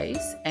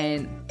place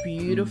and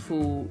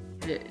beautiful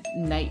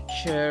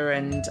nature,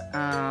 and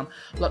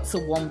lots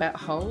of wombat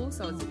holes.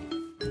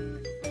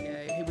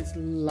 He was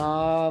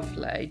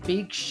lovely.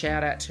 Big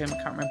shout out to him. I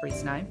can't remember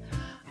his name.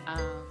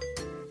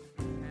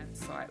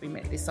 We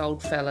met this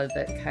old fella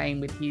that came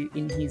with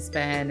in his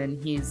van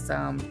and his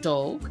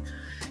dog.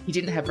 He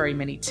didn't have very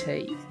many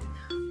teeth.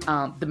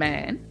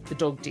 The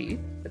dog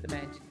did, but the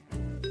man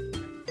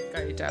didn't.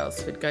 Go to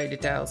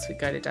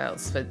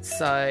Dalesford.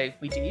 So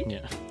we did.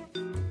 Yeah.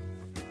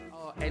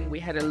 Oh, and we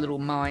had a little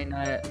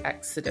minor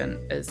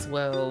accident as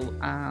well,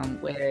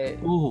 where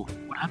Ooh,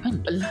 what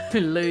happened?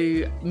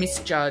 Lou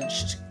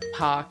misjudged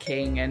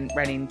parking and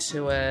ran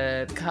into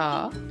a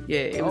car. Yeah,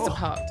 it was a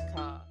parked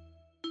car.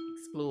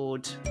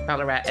 Explored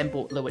Ballarat and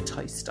bought Lou a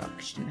toaster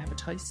because she didn't have a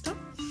toaster.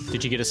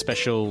 Did you get a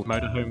special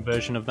motorhome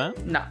version of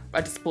that? No,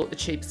 I just bought the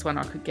cheapest one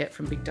I could get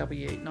from Big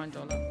W, $9.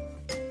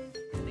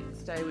 The next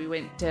day we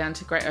went down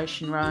to Great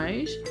Ocean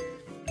Road,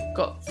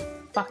 got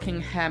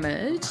fucking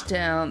hammered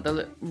down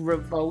the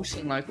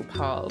revolting local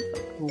pub.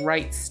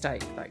 Great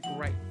steak,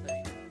 great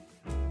food.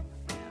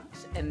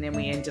 And then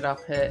we ended up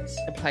at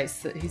a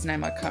place that whose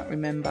name I can't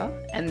remember.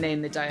 And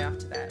then the day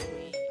after that,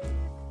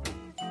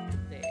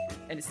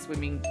 and a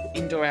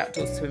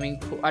indoor-outdoor swimming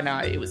pool. I know,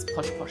 it was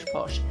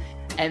posh.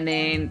 And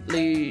then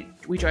we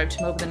drove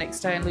to Melbourne the next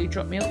day, and Lou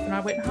dropped me off and I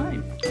went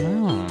home.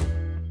 Oh.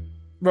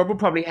 Rob will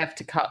probably have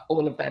to cut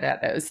all of that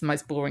out. That was the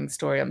most boring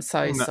story. I'm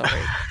so sorry.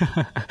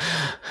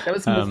 That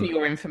was more for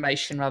your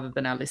information rather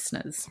than our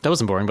listeners. That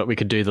wasn't boring, but we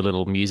could do the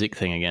little music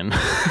thing again.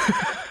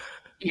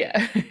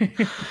 Yeah.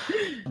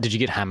 Did you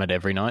get hammered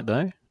every night,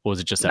 though? Or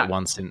was it just that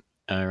once in...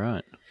 Oh,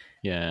 right.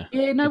 Yeah.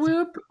 Yeah, no, we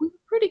were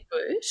pretty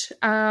good.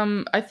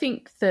 I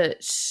think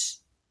that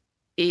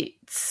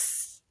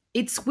it's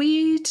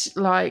weird,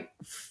 like,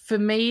 for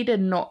me to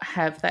not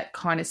have that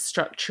kind of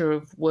structure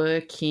of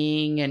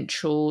working and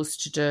chores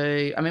to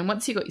do. I mean,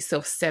 once you got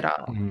yourself set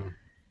up,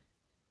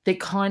 there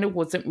kind of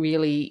wasn't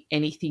really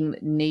anything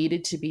that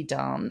needed to be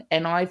done.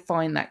 And I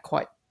find that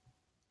quite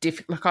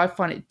difficult. Like, I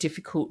find it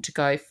difficult to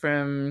go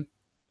from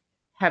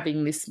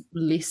having this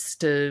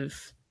list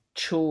of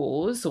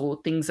chores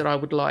or things that I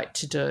would like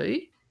to do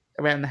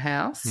around the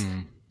house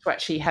to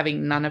actually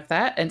having none of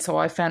that. And so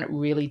I found it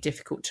really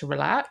difficult to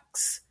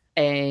relax.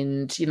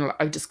 And,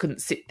 I just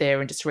couldn't sit there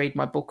and just read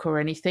my book or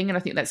anything. And I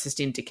think that's just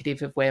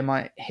indicative of where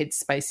my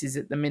headspace is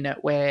at the minute,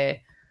 where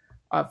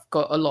I've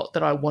got a lot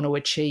that I want to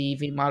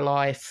achieve in my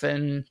life.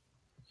 And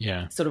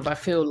sort of I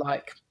feel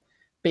like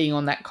being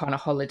on that kind of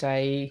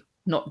holiday,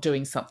 not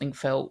doing something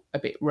felt a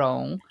bit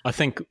wrong. I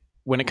think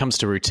when it comes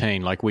to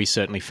routine, like we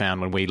certainly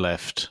found when we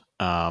left,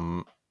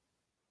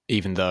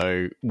 even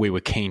though we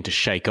were keen to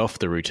shake off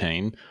the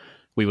routine,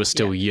 we were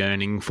still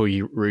yearning for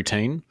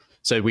routine.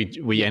 So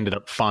we ended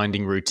up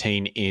finding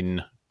routine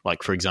in,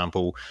 like, for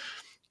example,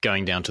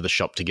 going down to the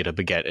shop to get a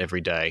baguette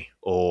every day,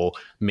 or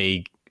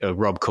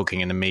Rob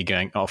cooking and then me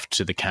going off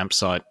to the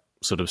campsite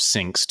sort of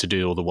sinks to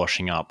do all the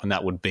washing up. And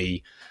that would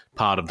be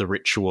part of the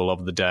ritual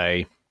of the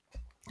day.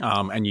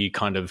 And you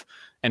kind of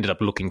ended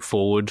up looking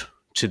forward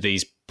to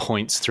these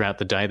points throughout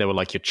the day. They were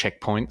like your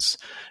checkpoints,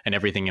 and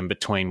everything in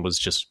between was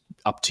just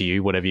up to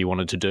you, whatever you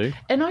wanted to do.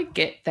 And I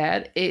get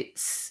that.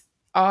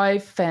 I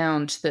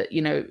found that,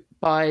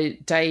 by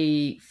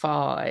day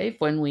 5,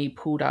 when we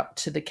pulled up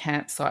to the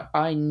campsite,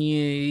 I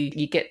knew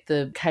you get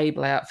the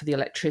cable out for the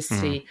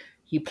electricity,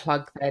 you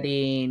plug that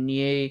in,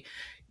 you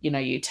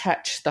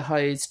attach the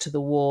hose to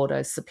the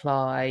water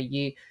supply,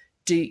 you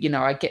do,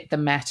 I get the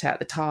mat out,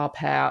 the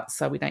tarp out,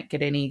 so we don't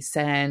get any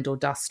sand or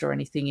dust or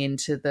anything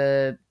into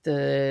the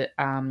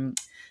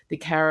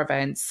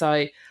caravan.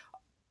 So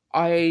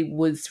I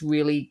was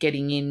really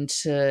getting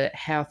into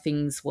how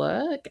things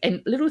work,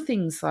 and little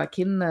things like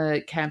in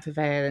the camper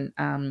van,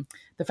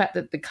 the fact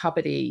that the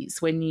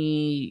cupboardies, when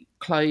you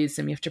close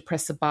them, you have to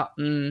press a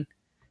button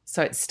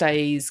so it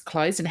stays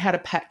closed, and how to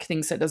pack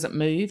things so it doesn't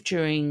move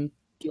during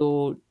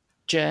your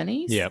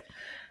journeys. Yeah.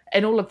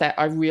 And all of that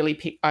I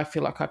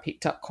feel like I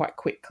picked up quite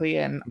quickly,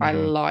 and I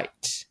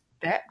liked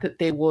that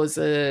there was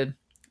a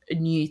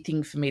new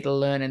thing for me to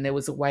learn, and there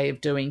was a way of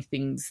doing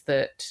things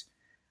that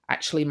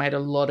actually made a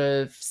lot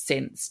of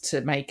sense to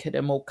make it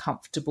a more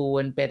comfortable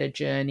and better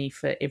journey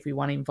for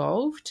everyone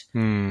involved.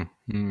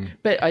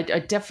 But I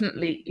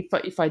definitely,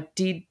 if I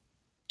did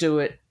do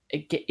it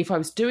again, if I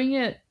was doing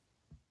it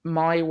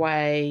my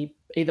way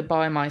either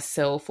by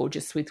myself or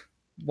just with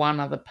one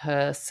other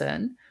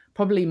person,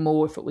 probably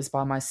more if it was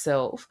by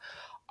myself,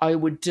 I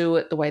would do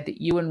it the way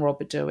that you and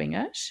Rob are doing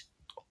it,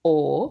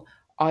 or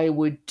I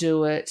would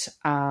do it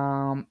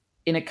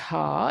in a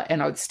car,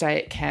 and I would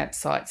stay at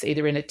campsites,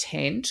 either in a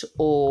tent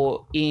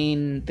or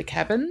in the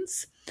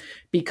cabins,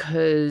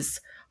 because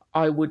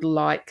I would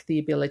like the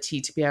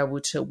ability to be able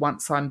to,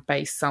 once I'm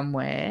based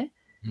somewhere,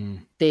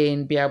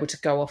 then be able to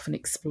go off and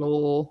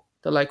explore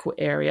the local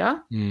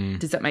area.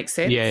 Does that make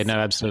sense? Yeah, no,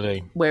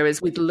 absolutely.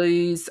 Whereas with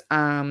Lou's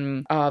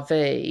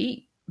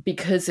RV,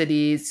 because it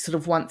is sort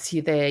of once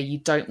you're there, you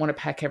don't want to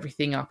pack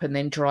everything up and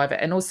then drive it.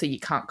 And also you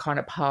can't kind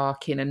of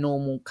park in a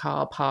normal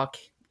car park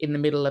in the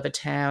middle of a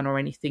town or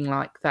anything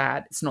like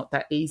that. It's not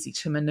that easy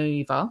to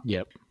manoeuvre.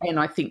 Yep. And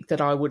I think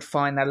that I would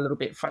find that a little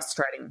bit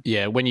frustrating.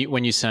 Yeah, when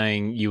you're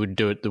saying you would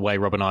do it the way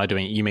Rob and I are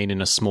doing it, you mean in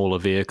a smaller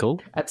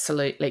vehicle?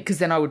 Absolutely, because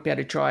then I would be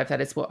able to drive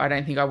that as well. I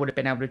don't think I would have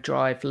been able to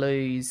drive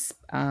Lou's,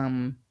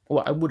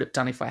 well, I would have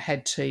done if I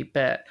had to,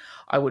 but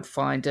I would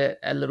find it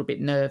a little bit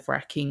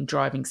nerve-wracking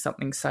driving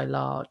something so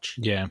large.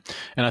 Yeah,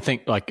 and I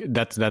think like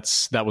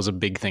that was a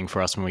big thing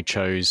for us when we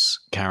chose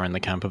Karen the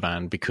camper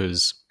van,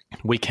 because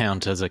we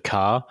count as a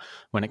car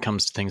when it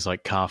comes to things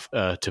like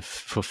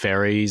for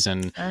ferries,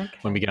 and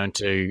when we go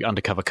into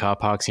undercover car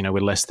parks, you know,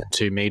 we're less than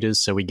 2 meters,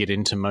 so we get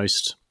into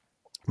most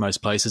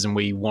places, and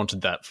we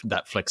wanted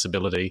that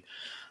flexibility.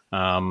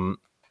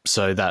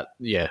 So that,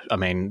 yeah, I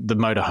mean, the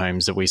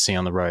motorhomes that we see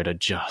on the road are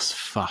just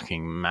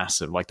fucking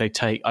massive. Like I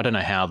don't know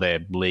how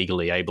they're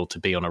legally able to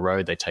be on a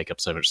road. They take up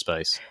so much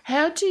space.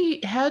 How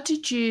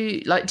did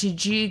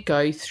you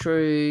go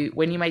through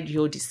when you made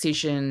your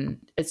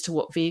decision as to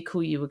what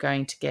vehicle you were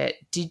going to get?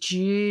 Did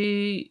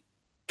you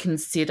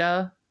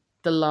consider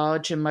the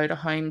larger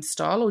motorhome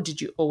style, or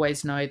did you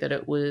always know that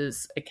it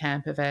was a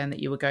camper van that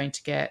you were going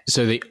to get?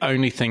 So the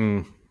only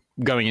thing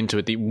going into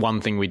it, the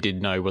one thing we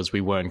did know was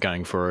we weren't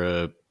going for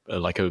a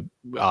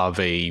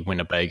RV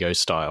Winnebago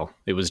style.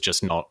 It was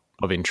just not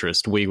of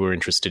interest. We were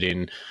interested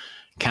in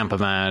camper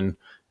van,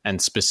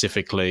 and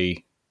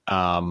specifically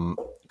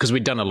because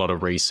we'd done a lot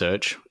of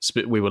research.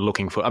 We were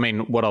looking for, I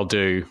mean, what I'll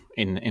do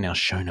in our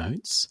show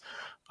notes,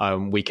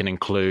 we can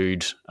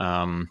include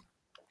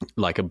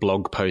like a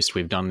blog post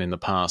we've done in the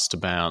past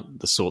about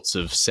the sorts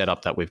of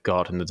setup that we've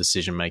got and the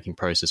decision-making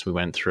process we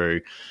went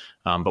through.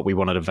 But we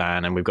wanted a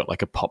van, and we've got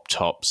like a pop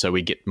top, so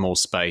we get more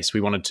space.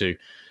 We wanted to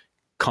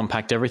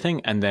compact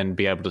everything and then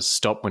be able to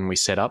stop when we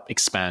set up,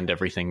 expand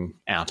everything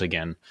out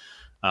again,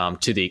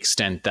 to the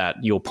extent that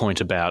your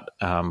point about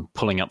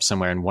pulling up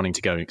somewhere and wanting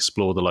to go and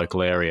explore the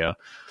local area,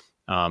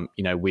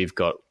 you know, we've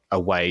got a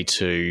way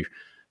to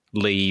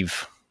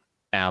leave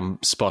our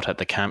spot at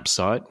the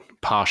campsite,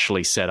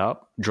 partially set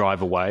up,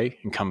 drive away,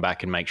 and come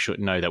back and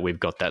know that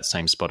we've got that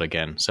same spot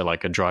again. So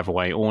like a drive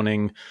away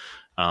awning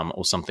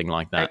or something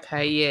like that.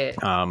 Okay, yeah.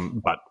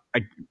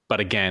 But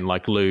again,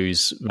 like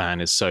Lou's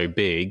van is so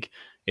big,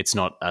 it's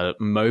not a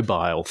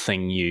mobile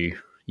thing you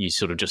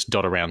sort of just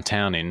dot around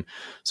town in.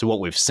 So what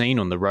we've seen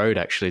on the road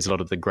actually is a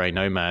lot of the grey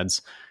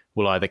nomads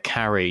will either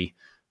tow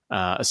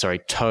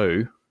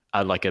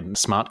like a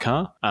smart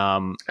car.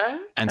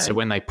 And so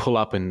when they pull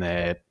up in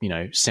their, you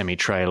know,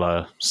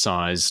 semi-trailer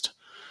sized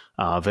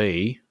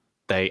RV,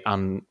 they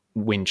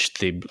unwinch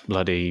the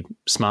bloody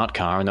smart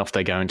car and off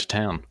they go into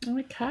town.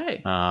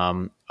 Okay.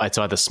 It's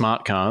either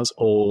smart cars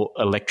or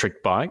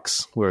electric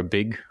bikes were a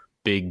big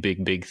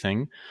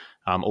thing.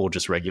 Or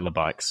just regular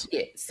bikes.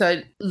 Yeah,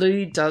 so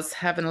Lou does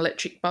have an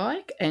electric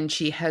bike, and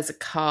she has a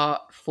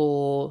cart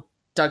for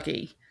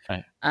Dougie.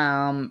 Okay.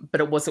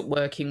 But it wasn't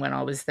working when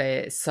I was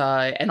there. So,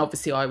 and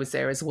obviously I was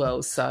there as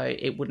well, so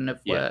it wouldn't have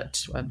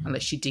worked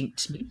unless she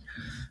dinked me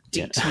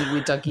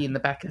with Dougie in the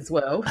back as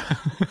well.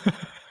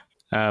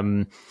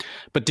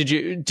 But did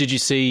you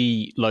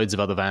see loads of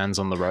other vans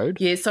on the road?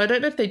 Yeah, so I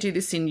don't know if they do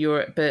this in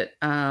Europe, but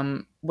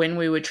when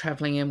we were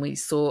travelling and we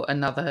saw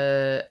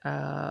another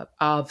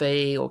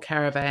RV or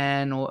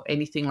caravan or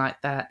anything like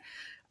that,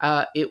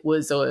 it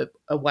was a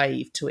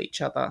wave to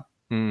each other.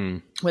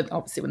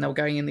 Obviously when they were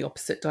going in the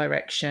opposite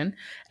direction.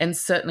 And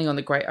certainly on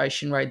the Great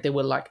Ocean Road, there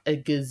were like a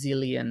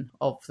gazillion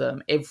of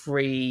them.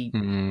 Every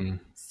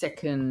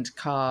second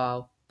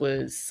car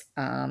was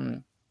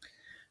either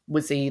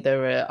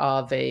a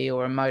RV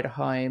or a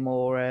motorhome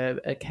or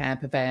a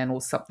camper van or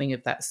something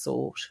of that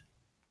sort.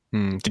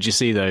 Did you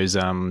see those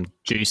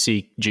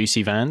juicy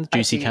vans,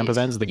 camper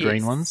vans, the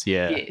green ones?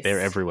 Yeah, yes.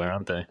 They're everywhere,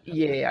 aren't they?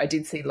 Yeah, I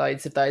did see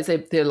loads of those.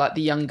 They're like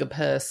the younger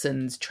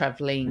persons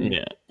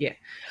travelling. Yeah.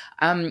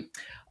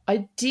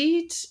 I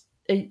did,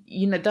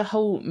 the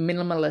whole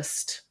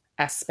minimalist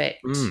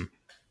aspect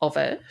of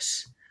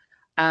it.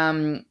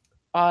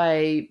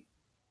 I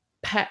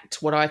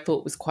packed what I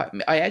thought was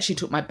I actually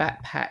took my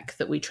backpack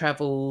that we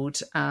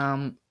travelled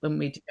when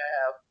we did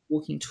our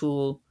walking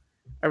tour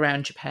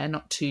around Japan,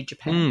 not to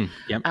Japan,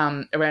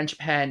 around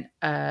Japan.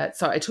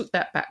 So I took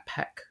that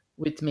backpack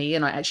with me,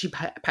 and I actually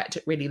packed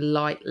it really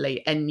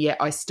lightly, and yet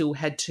I still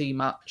had too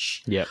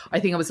much. Yeah,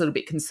 I think I was a little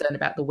bit concerned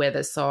about the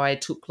weather, so I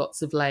took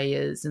lots of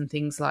layers and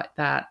things like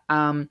that.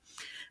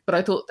 But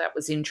I thought that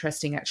was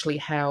interesting, actually,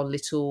 how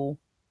little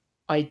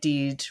I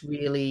did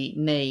really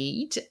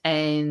need.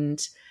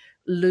 And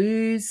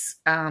Lou's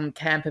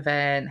camper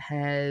van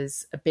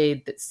has a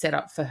bed that's set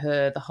up for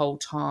her the whole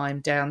time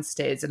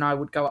downstairs, and I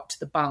would go up to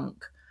the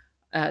bunk,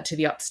 to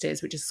the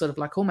upstairs, which is sort of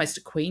like almost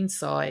a queen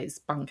size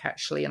bunk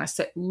actually, and I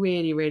slept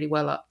really, really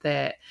well up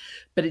there.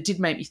 But it did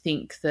make me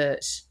think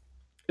that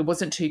it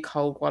wasn't too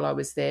cold while I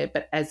was there,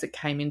 but as it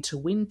came into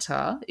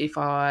winter, if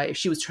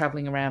she was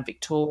travelling around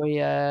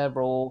Victoria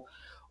or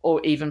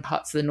even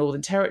parts of the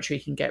Northern Territory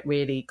can get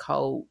really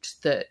cold,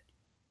 that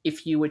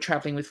if you were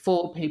travelling with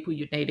 4 people,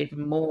 you'd need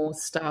even more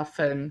stuff.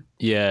 And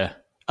yeah,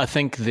 I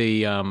think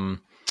I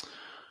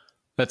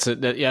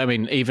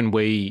mean, even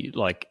we,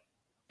 like,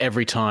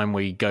 every time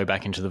we go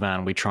back into the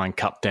van, we try and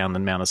cut down the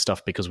amount of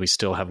stuff because we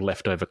still have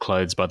leftover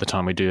clothes by the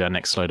time we do our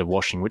next load of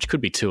washing, which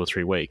could be 2 or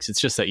 3 weeks.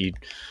 It's just that you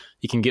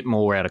can get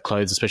more out of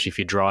clothes, especially if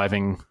you're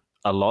driving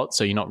a lot.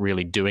 So you're not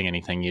really doing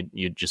anything.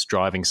 You're just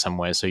driving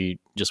somewhere. So you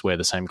just wear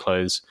the same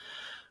clothes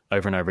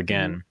over and over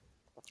again.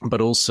 But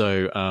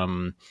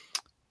also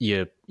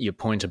your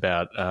point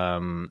about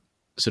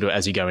sort of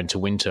as you go into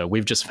winter,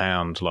 we've just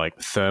found like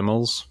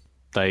thermals.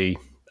 They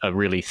are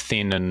really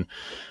thin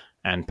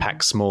and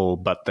pack small,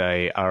 but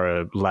they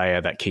are a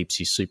layer that keeps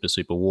you super,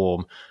 super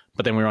warm.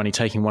 But then we're only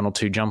taking 1 or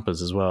 2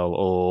 jumpers as well.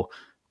 Or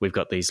we've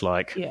got these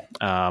like,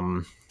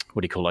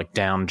 what do you call, like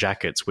down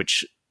jackets,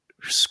 which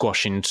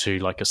squash into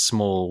like a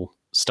small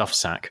stuff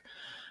sack.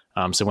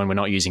 So when we're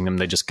not using them,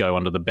 they just go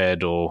under the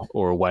bed or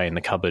away in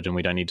the cupboard, and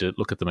we don't need to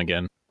look at them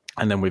again.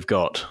 And then we've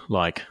got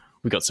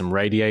some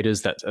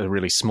radiators that are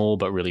really small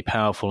but really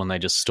powerful, and they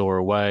just store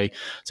away.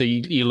 So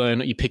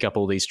you pick up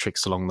all these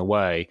tricks along the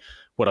way.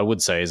 What I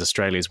would say is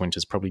Australia's winter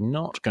is probably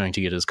not going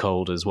to get as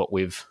cold as what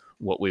we've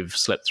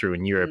slept through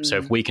in Europe. So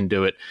if we can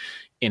do it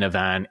in a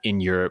van in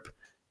Europe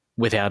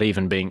without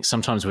even being,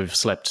 sometimes we've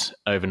slept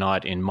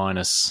overnight in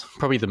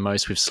probably the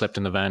most we've slept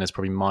in the van is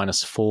probably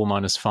 -4,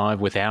 -5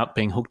 without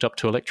being hooked up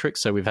to electric.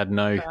 So we've had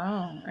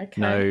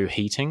no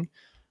heating.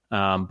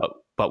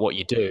 But what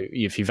you do,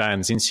 if your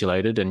van's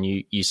insulated and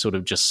you sort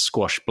of just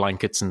squash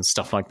blankets and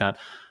stuff like that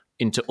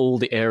into all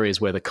the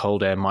areas where the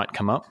cold air might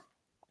come up.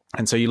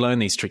 And so you learn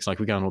these tricks, like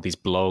we go on all these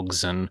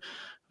blogs and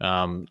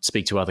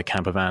speak to other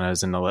camper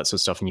vanners and all that sort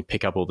of stuff, and you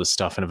pick up all this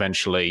stuff, and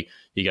eventually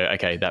you go,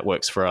 okay, that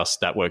works for us,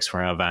 that works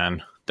for our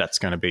van, that's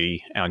going to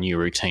be our new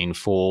routine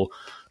for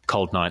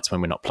cold nights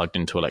when we're not plugged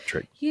into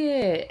electric.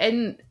 Yeah,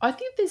 and I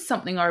think there's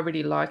something I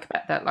really like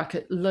about that,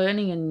 like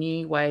learning a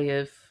new way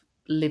of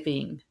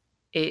living.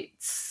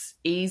 It's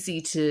easy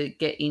to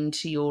get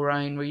into your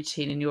own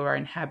routine and your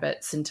own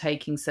habits and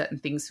taking certain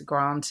things for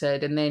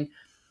granted, and then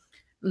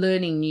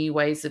learning new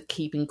ways of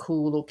keeping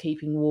cool or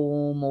keeping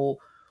warm or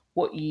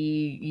what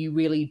you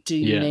really do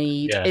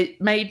need. Yeah.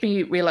 It made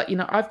me realize,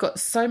 I've got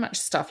so much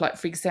stuff. Like,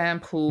 for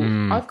example,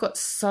 I've got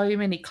so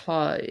many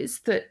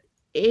clothes that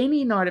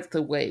any night of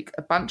the week,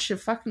 a bunch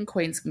of fucking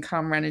queens can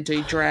come around and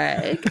do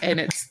drag and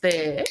it's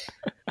there.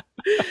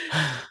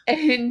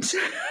 And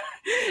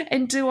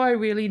do I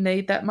really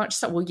need that much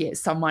stuff? Well,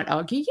 yes, some might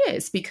argue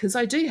yes, because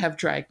I do have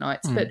drag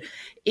nights, but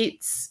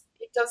it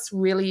does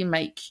really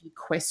make you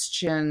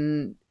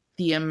question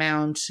the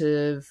amount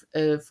of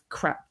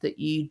crap that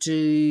you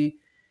do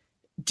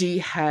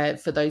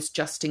have for those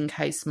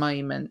just-in-case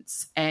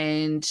moments.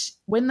 And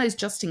when those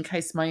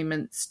just-in-case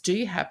moments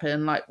do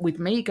happen, like with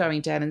me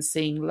going down and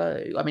seeing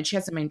Lou, I mean, she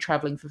hasn't been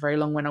travelling for very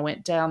long when I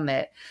went down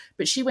there,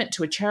 but she went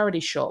to a charity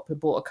shop and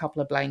bought a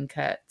couple of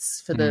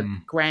blankets for the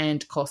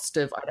grand cost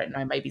of, I don't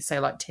know, maybe say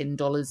like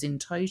 $10 in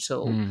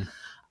total.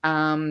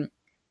 And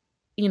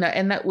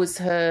that was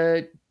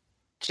her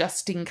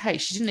just in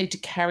case. She didn't need to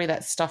carry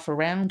that stuff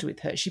around with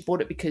her. She bought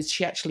it because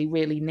she actually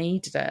really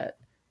needed it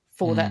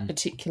for that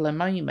particular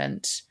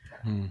moment.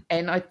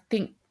 And I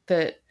think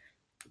that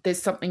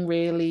there's something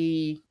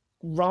really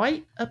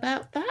right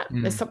about that.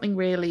 There's something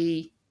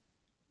really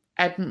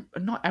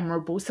not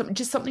admirable,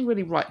 something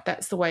really right.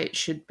 That's the way it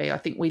should be. I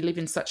think we live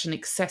in such an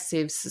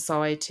excessive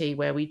society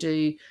where we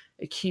do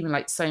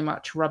accumulate so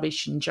much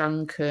rubbish and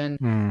junk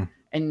and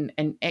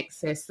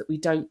excess that we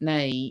don't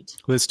need.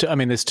 Well,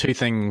 there's two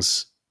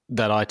things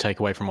that I take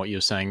away from what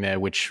you're saying there,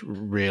 which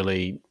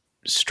really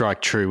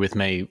strike true with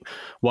me.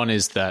 One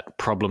is that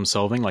problem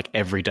solving, like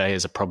every day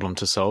is a problem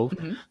to solve.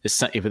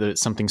 If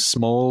it's something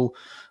small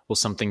or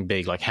something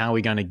big, like how are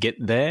we going to get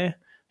there?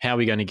 How are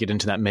we going to get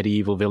into that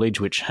medieval village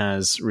which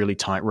has really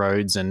tight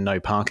roads and no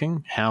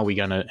parking? How are we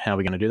going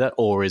to do that?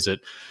 Or is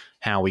it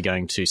how are we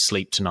going to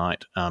sleep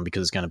tonight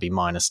because it's going to be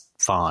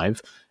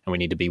 -5 and we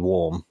need to be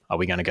warm? Are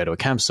we going to go to a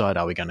campsite?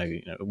 Are we going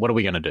to, what are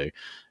we going to do?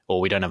 Or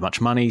we don't have much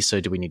money,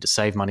 so do we need to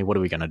save money? What are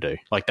we going to do?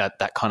 Like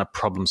that kind of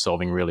problem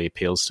solving really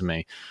appeals to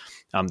me.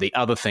 The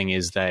other thing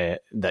is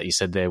that you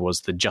said there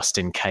was the just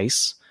in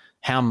case.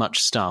 How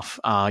much stuff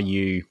are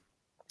you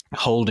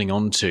holding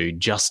on to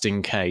just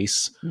in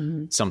case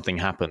something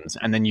happens?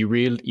 And then you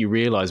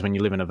realize when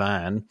you live in a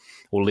van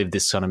or live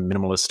this kind of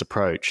minimalist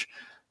approach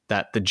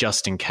that the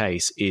just in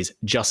case is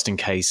just in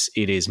case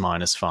it is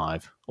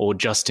 -5, or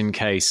just in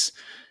case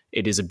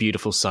it is a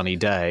beautiful sunny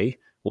day,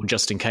 or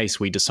just in case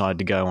we decide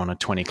to go on a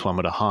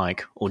 20-kilometer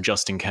hike, or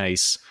just in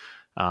case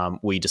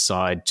we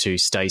decide to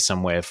stay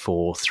somewhere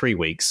for 3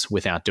 weeks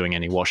without doing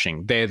any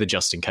washing. They're the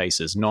just in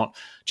cases, not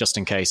just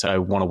in case I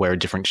want to wear a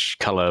different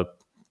color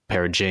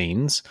pair of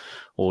jeans,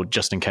 or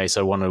just in case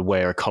I want to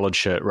wear a collared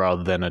shirt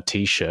rather than a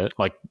t-shirt.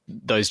 Like,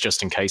 those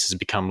just in cases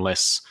become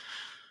less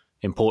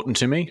important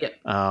to me. Yep.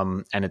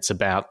 And it's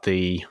about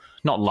the,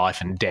 not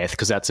life and death,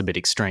 because that's a bit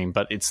extreme,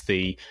 but it's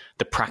the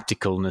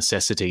practical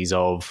necessities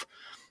of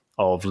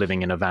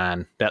living in a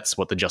van. That's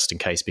what the just in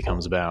case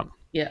becomes about.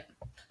 Yeah.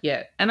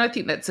 Yeah. And I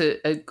think that's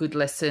a good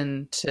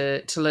lesson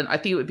to learn. I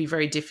think it would be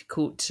very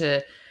difficult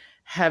to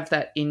have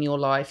that in your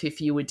life if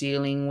you were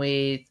dealing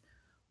with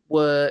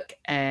work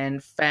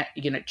and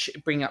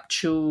bring up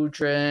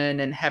children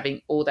and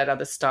having all that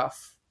other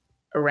stuff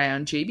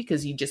around you,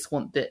 because you just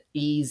want the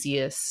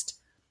easiest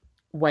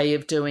way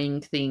of doing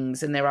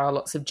things, and there are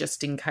lots of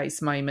just in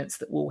case moments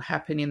that will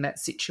happen in that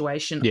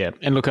situation. Yeah.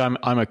 And look, I'm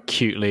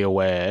acutely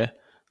aware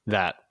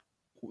that,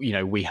 we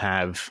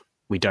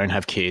don't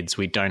have kids,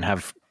 we don't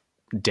have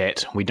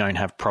debt, we don't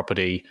have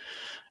property,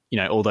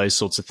 all those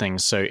sorts of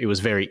things. So it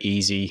was very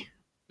easy.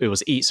 It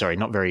was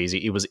not very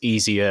easy. It was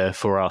easier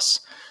for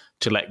us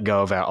to let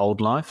go of our old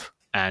life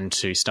and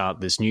to start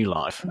this new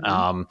life.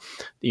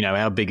 Mm-hmm.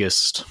 Our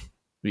biggest,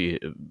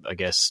 I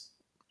guess,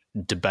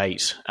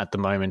 debate at the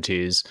moment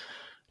is,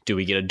 do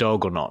we get a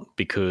dog or not?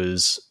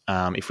 Because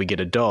if we get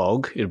a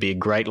dog, it'll be a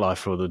great life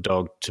for the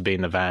dog to be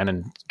in the van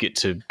and get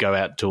to go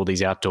out to all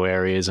these outdoor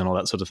areas and all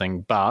that sort of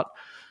thing. But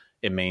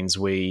it means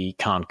we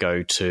can't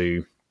go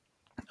to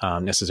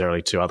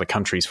necessarily to other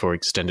countries for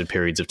extended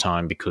periods of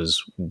time,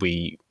 because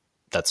you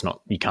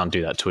can't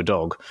do that to a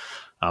dog,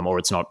 or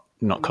it's not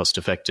cost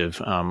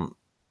effective,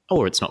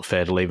 or it's not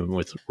fair to leave him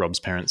with Rob's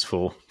parents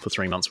for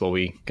 3 months while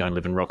we go and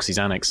live in Roxy's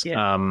annex.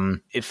 Yeah.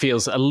 It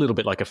feels a little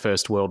bit like a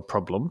first world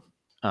problem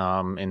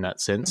in that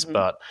sense,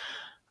 but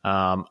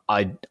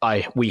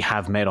we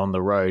have met on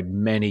the road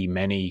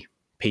many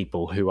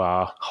people who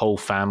are whole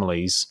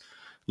families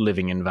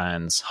living in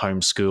vans,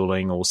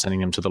 homeschooling or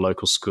sending them to the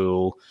local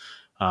school,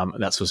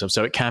 that sort of stuff.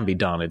 So it can be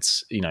done.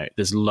 It's,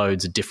 there's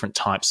loads of different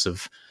types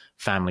of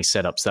family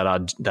setups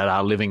that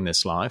are living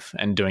this life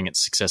and doing it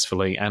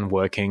successfully and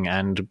working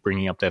and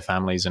bringing up their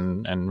families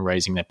and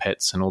raising their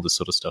pets and all this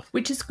sort of stuff.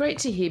 Which is great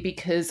to hear,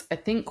 because I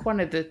think one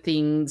of the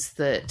things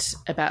that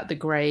about the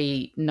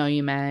grey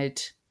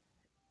nomad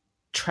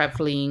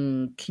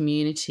travelling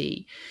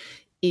community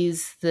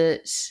is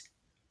that,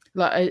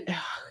 like,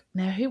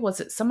 now who was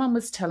it? Someone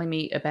was telling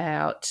me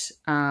about,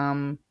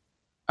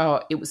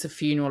 it was a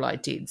funeral I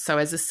did. So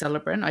as a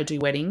celebrant, I do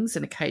weddings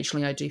and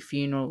occasionally I do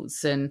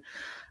funerals, and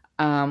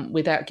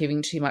without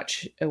giving too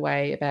much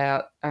away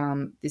about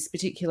this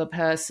particular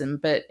person,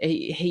 but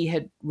he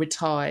had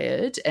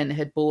retired and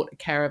had bought a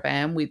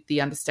caravan with the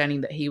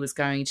understanding that he was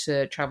going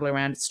to travel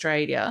around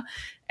Australia,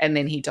 and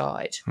then he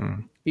died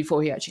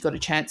before he actually got a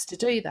chance to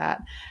do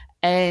that.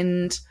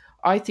 And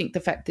I think the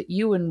fact that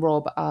you and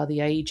Rob are the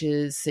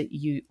ages that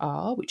you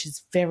are, which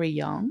is very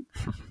young,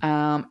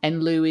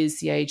 and Lou is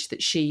the age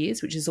that she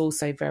is, which is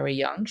also very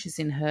young. She's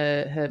in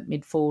her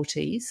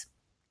mid-40s.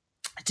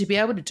 To be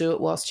able to do it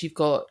whilst you've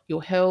got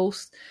your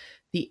health,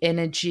 the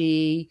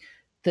energy,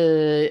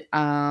 the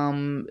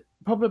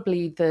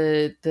probably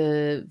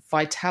the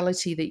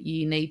vitality that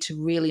you need to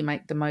really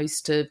make the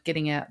most of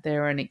getting out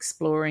there and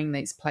exploring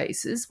these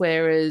places.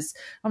 Whereas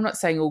I'm not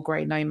saying all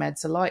grey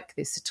nomads are like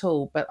this at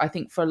all, but I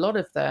think for a lot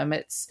of them,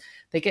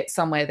 they get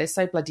somewhere, they're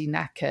so bloody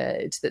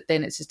knackered that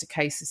then it's just a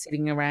case of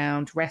sitting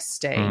around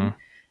resting,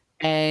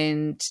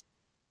 and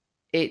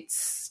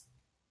it's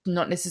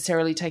not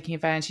necessarily taking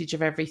advantage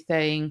of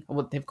everything.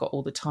 Well, they've got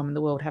all the time in the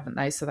world, haven't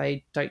they? So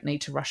they don't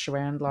need to rush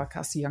around like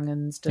us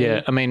young'uns do.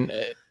 Yeah, I mean,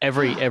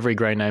 every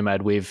grey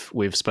nomad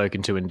we've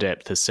spoken to in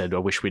depth has said, I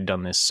wish we'd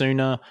done this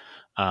sooner.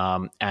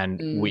 And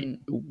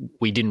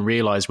we didn't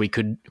realise we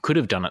could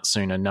have done it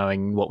sooner,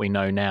 knowing what we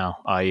know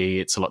now,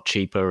 i.e. it's a lot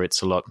cheaper,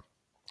 it's a lot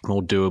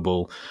more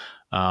doable.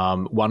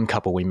 One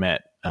couple we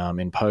met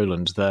in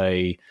Poland,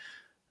 they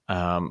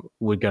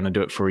were going to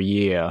do it for a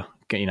year,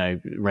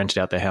 rented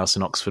out their house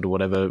in Oxford or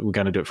whatever. We're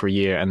going to do it for a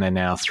year, and they're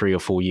now 3 or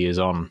 4 years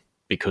on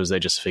because they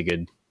just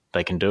figured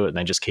they can do it. And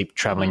they just keep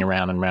traveling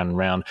around and round and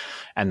round,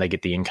 and they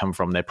get the income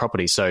from their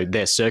property. So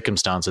their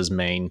circumstances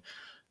mean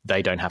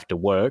they don't have to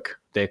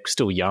work. They're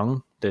still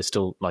young. They're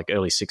still like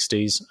early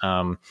 60s,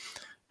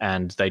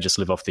 and they just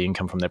live off the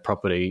income from their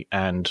property,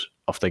 and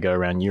off they go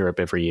around Europe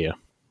every year.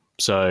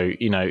 So,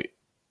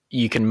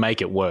 you can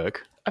make it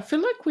work. I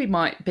feel like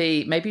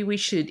maybe we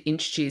should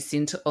introduce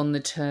into On the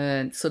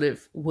Turn sort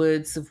of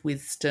words of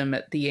wisdom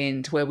at the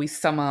end, where we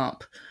sum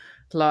up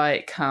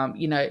like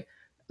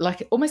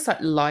almost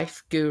like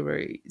life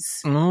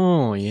gurus.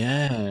 Oh,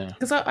 yeah.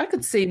 Because I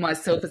could see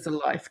myself as a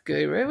life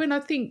guru, and I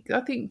think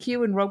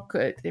you and Rob,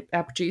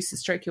 our producer,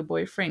 stroke your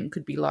boyfriend,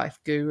 could be life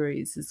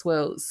gurus as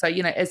well. So,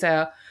 as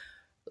our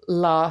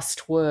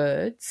last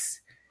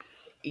words,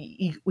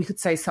 we could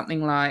say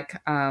something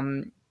like,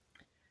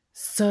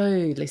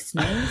 so,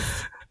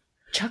 listeners,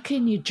 chuck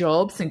in your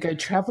jobs and go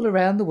travel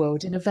around the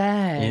world in a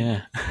van.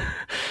 Yeah.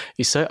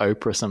 You're so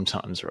Oprah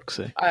sometimes,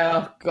 Roxy.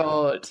 Oh,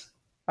 God.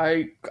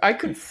 I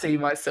could see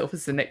myself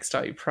as the next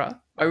Oprah.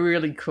 I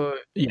really could.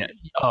 Yeah.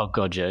 Oh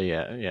God.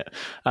 Yeah.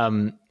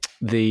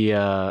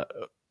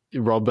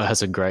 Rob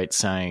has a great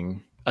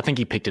saying. I think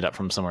he picked it up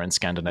from somewhere in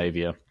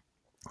Scandinavia.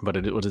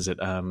 But what is it?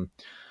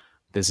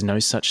 There's no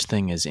such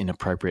thing as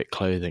inappropriate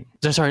clothing.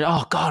 Sorry.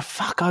 Oh God.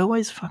 Fuck. I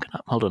always fuck it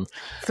up. Hold on.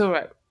 It's all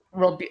right.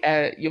 Rob,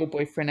 your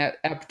boyfriend,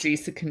 our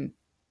producer, can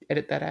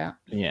edit that out.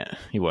 Yeah,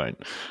 he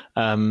won't.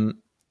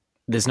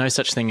 There's no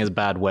such thing as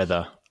bad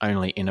weather.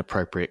 Only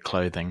inappropriate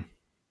clothing.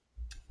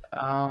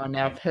 Oh,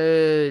 now I've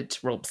heard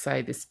Rob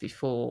say this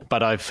before.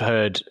 But I've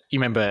heard, you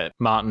remember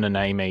Martin and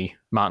Amy,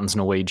 Martin's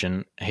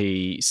Norwegian,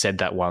 he said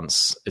that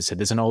once. It said,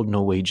 there's an old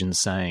Norwegian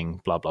saying,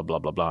 blah, blah, blah,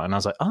 blah, blah. And I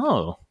was like,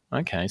 oh,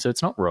 okay, so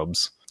it's not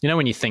Rob's. You know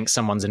when you think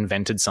someone's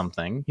invented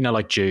something,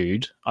 like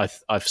Jude, I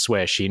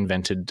swear she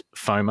invented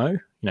FOMO,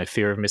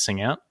 fear of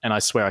missing out. And I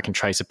swear I can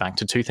trace it back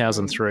to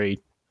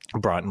 2003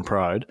 Brighton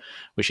Pride,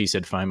 where she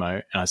said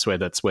FOMO. And I swear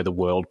that's where the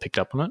world picked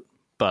up on it.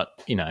 But,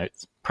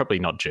 it's probably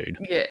not Jude.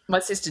 Yeah, my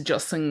sister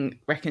Jocelyn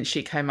reckons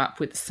she came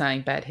up with the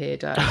saying bad hair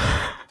day.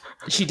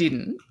 She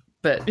didn't,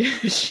 but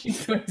she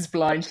swears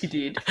blind she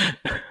did.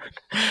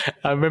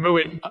 I remember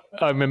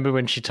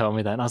when she told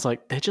me that, and I was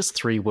like, they're just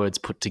 3 words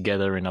put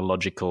together in a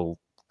logical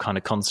kind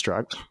of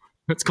construct.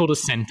 It's called a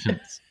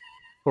sentence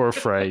or a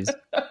phrase.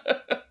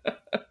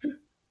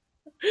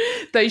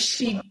 Though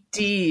she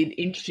did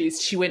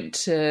introduce, she went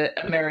to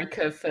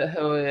America for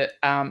her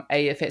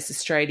AFS,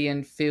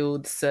 Australian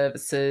Field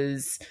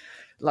Services,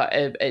 like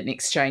an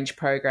exchange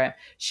program.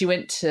 She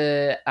went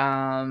to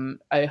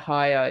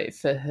Ohio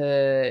for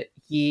her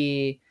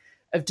year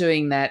of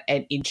doing that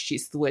and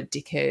introduced the word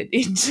dickhead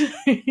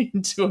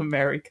into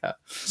America.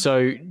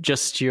 So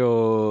just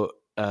to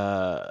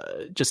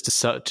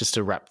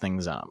wrap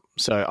things up.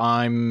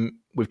 So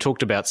we've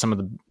talked about some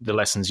of the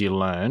lessons you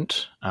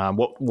learned.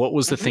 What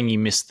was the thing you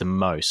missed the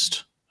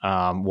most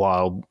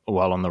while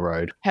on the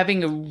road?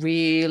 Having a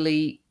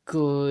really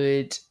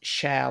good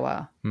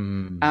shower.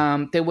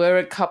 There were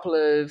a couple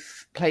of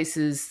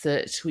places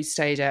that we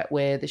stayed at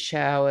where the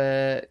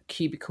shower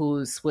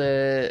cubicles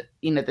were,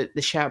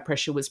 the shower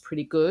pressure was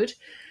pretty good.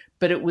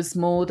 But it was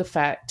more the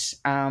fact,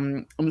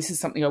 and this is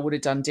something I would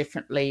have done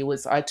differently,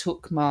 was I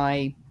took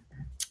my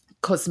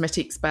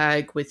cosmetics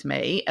bag with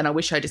me, and I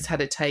wish I just had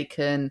it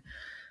taken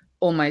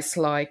almost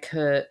like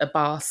a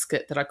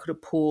basket that I could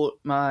have poured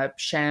my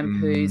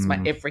shampoos, my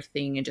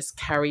everything, and just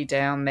carried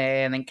down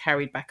there and then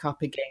carried back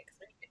up again. Because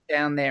when you get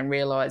down there and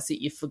realise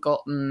that you've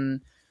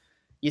forgotten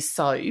your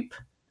soap,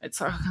 it's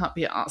like I can't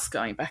be asked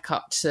going back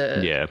up to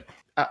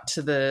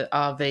the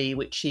RV,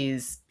 which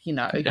is,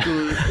 a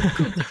good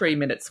 3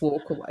 minutes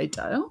walk away,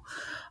 Dale.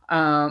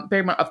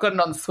 Bear in mind, I've got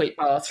an ensuite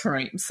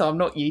bathroom, so I'm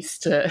not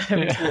used to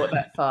having to walk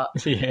that far.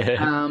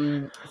 Yeah.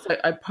 So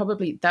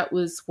that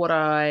was what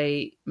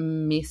I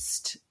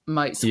missed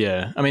most.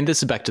 Yeah. I mean,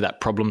 this is back to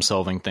that problem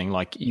solving thing.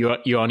 Like you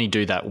only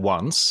do that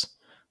once.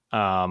 You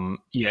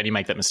only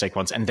make that mistake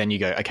once, and then you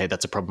go, okay,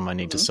 that's a problem I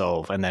need to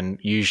solve. And then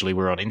usually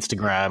we're on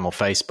Instagram or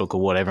Facebook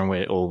or whatever,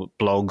 or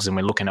blogs, and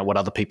we're looking at what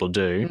other people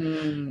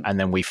do, and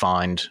then we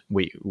find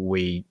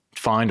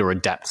or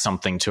adapt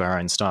something to our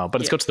own style. But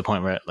it's got to the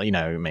point where,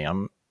 me,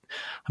 I'm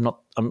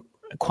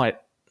quite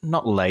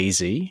not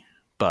lazy,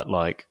 but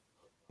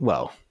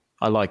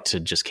I like to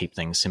just keep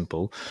things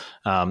simple.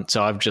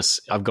 So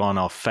I've gone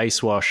off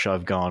face wash,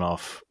 I've gone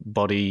off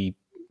body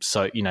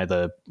soap,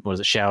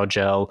 shower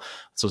gel,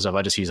 sort of stuff.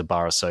 I just use a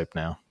bar of soap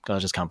now. I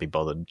just can't be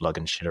bothered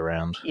lugging shit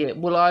around. Yeah,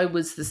 well, I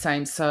was the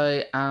same.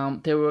 So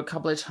there were a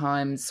couple of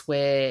times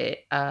where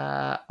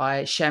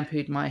I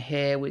shampooed my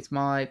hair with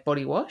my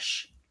body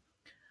wash.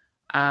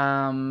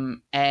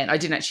 And I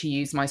didn't actually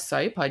use my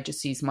soap. I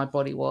just used my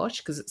body wash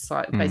because it's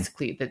like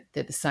basically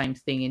they're the same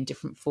thing in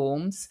different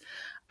forms.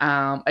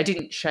 I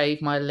didn't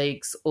shave my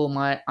legs or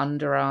my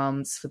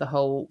underarms for the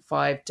whole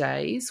 5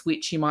 days,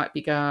 which you might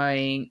be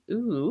going,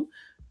 ooh,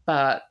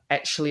 but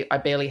actually I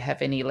barely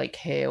have any leg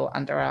hair or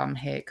underarm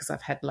hair because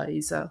I've had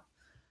laser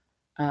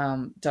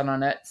done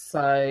on it.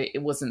 So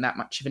it wasn't that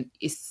much of an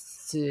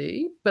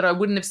issue. But I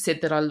wouldn't have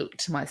said that I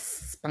looked my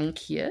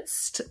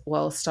spunkiest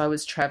whilst I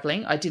was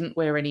travelling. I didn't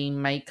wear any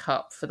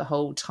makeup for the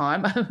whole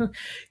time.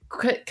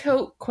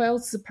 Quell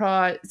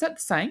surprise. Is that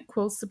the same?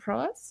 Quell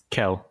surprise?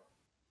 Kel.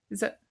 Is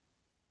that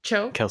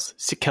Kel? Kel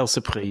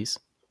surprise.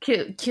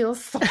 Kel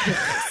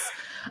surprise.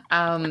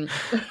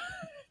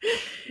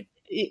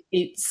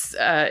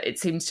 It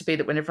seems to be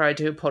that whenever I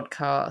do a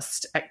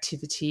podcast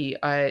activity,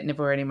 I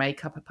never wear any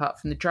makeup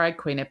apart from the drag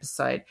queen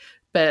episode.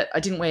 But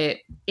I didn't wear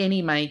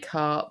any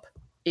makeup.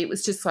 It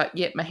was just like,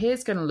 my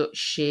hair's going to look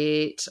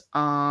shit.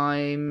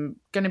 I'm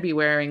going to be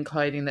wearing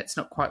clothing that's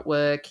not quite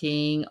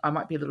working. I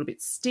might be a little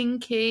bit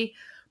stinky,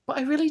 but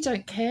I really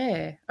don't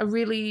care. I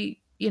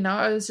really,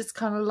 I was just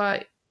kind of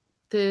like,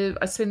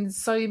 I spend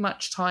so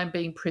much time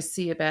being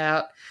prissy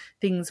about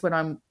things when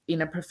I'm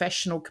in a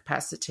professional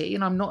capacity,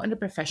 and I'm not in a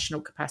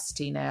professional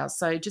capacity now.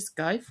 So just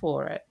go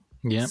for it.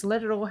 Yeah. Just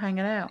let it all hang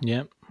out.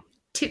 Yeah.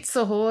 Tits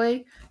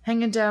ahoy,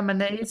 hanging down my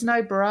knees,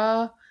 no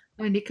bra,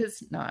 no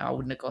knickers. No, I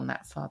wouldn't have gone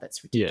that far.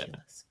 That's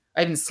ridiculous.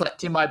 Yeah. I even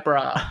slept in my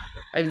bra.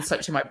 I even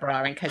slept in my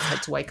bra in case I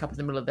had to wake up in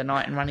the middle of the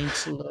night and run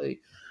into Lou.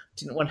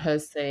 Didn't want her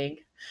seeing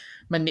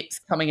my nips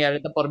coming out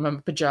at the bottom of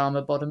my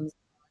pyjama bottoms.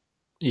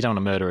 You don't want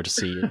a murderer to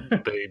see your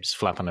boobs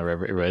flapping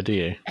everywhere, do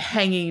you?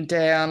 Hanging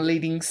down,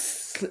 leading.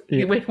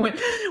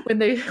 When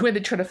they're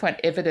trying to find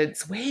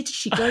evidence, where did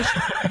she go? She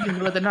in the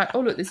middle of the night. Oh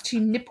look, there's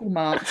 2 nipple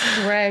marks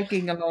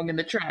dragging along in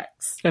the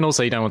tracks. And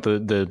also, you don't want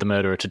the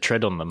murderer to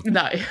tread on them.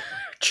 No,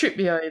 trip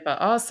me over,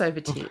 arse over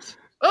tit.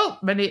 Oh,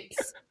 my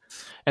nips.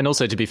 And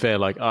also, to be fair,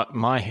 like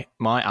my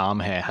arm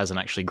hair hasn't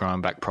actually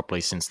grown back properly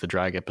since the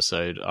drag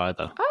episode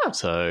either. Oh,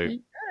 so.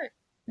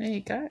 There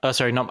you go. Oh,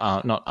 sorry, not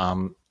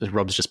arm.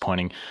 Rob's just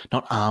pointing.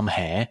 Not arm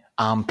hair,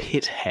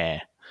 armpit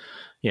hair.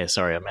 Yeah,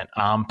 sorry, I meant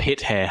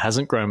armpit hair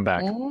hasn't grown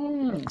back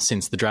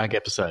since the drag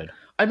episode.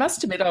 I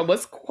must admit, I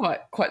was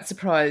quite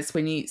surprised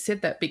when you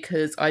said that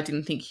because I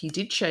didn't think you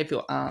did shave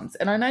your arms,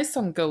 and I know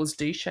some girls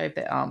do shave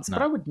their arms,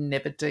 but I would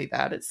never do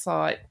that. It's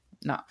like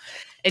no,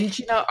 and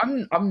you know,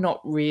 I'm not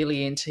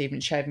really into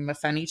even shaving my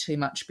fanny too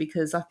much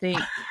because I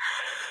think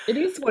it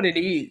is what it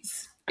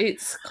is.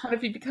 It's kind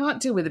of, if you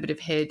can't deal with a bit of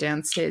hair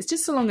downstairs,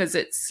 just so long as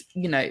it's,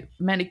 you know,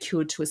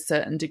 manicured to a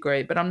certain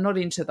degree. But I'm not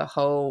into the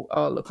whole,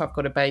 oh, look, I've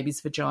got a baby's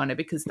vagina,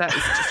 because that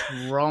is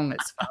just wrong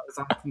as far as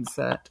I'm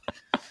concerned.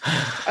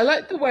 I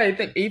like the way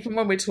that even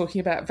when we're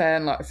talking about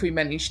van life, we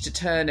managed to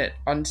turn it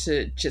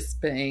onto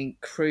just being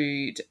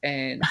crude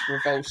and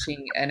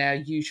revolting and our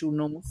usual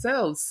normal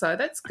selves. So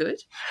that's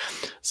good.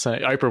 So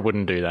Oprah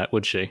wouldn't do that,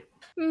 would she?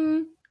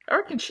 I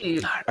reckon she...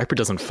 No, Oprah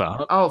doesn't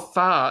fart. Oh,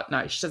 fart.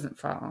 No, she doesn't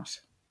fart.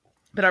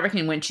 But I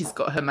reckon when she's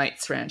got her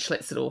mates around, she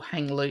lets it all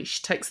hang loose.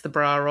 She takes the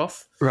bra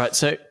off. Right,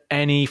 so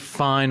any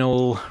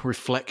final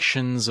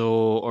reflections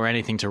or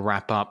anything to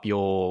wrap up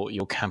your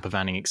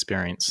campervanning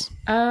experience?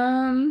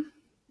 No,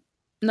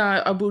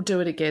 I will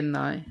do it again,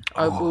 though.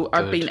 I will. Good.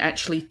 I've been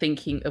actually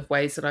thinking of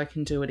ways that I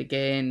can do it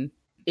again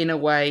in a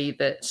way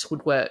that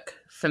would work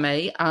for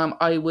me.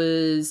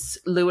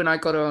 Lou and I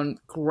got on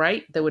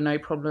great. There were no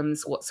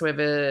problems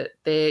whatsoever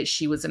there.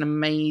 She was an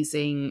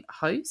amazing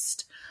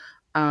host.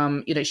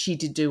 You know, she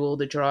did do all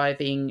the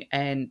driving,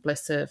 and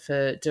bless her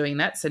for doing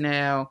that. So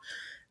now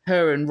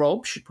her and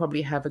Rob should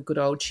probably have a good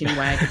old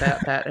chinwag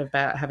about that,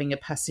 about having a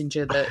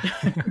passenger that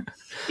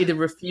either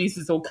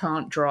refuses or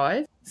can't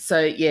drive. So,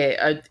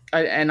 yeah,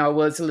 I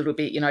was a little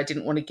bit, you know, I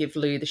didn't want to give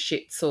Lou the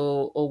shits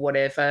or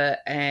whatever,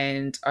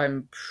 and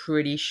I'm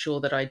pretty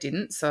sure that I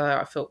didn't. So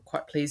I felt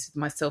quite pleased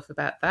with myself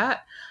about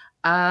that.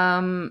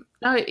 No,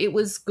 it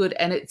was good,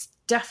 and it's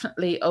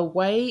definitely a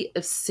way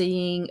of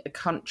seeing a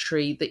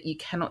country that you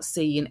cannot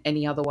see in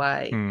any other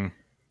way.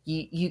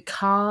 You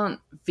can't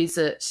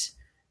visit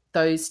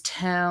those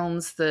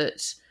towns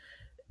that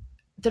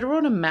are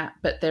on a map,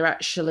 but they're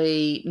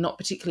actually not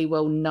particularly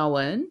well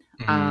known.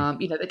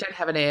 You know, they don't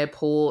have an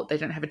airport, they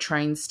don't have a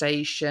train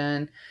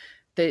station.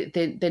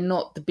 They're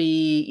not the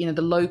big, you know,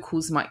 the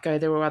locals might go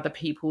there, or other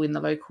people in the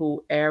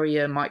local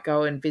area might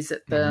go and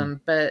visit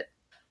them, but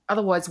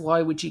otherwise,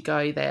 why would you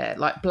go there?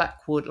 Like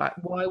Blackwood, like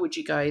why would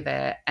you go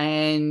there?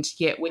 And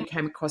yet we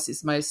came across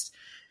this most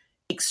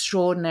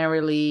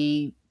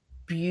extraordinarily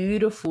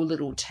beautiful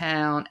little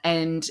town,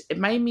 and it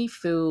made me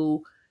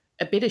feel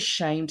a bit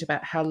ashamed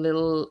about how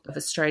little of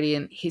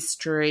Australian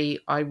history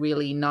I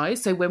really know.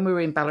 So when we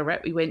were in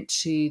Ballarat, we went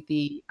to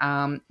the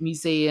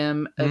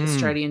Museum of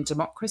Australian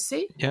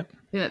Democracy. Yep. I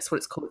think that's what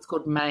it's called. It's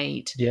called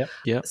MADE.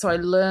 Yep. So I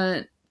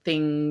learnt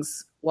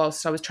things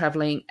whilst I was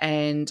travelling,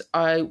 and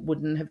I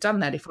wouldn't have done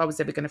that if I was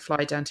ever going to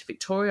fly down to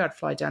Victoria. I'd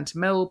fly down to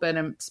Melbourne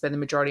and spend the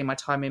majority of my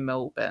time in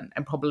Melbourne,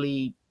 and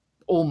probably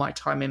all my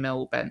time in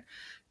Melbourne.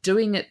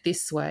 Doing it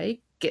this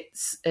way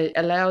it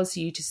allows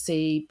you to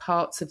see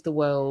parts of the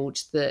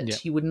world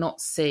that you would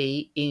not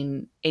see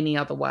in any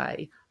other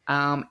way.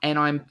 And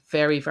I'm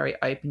very, very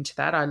open to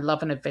that. I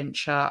love an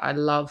adventure. I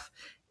love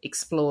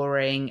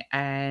exploring,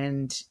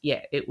 and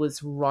it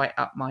was right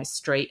up my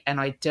street. And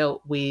I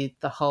dealt with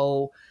the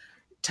whole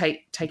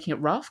taking it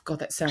rough. God,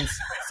 that sounds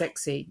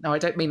sexy. No, I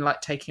don't mean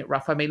like taking it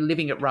rough. I mean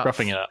living it rough.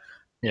 Roughing it up.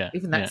 Yeah.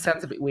 Even that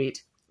sounds a bit weird.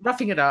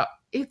 Roughing it up.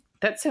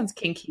 That sounds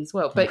kinky as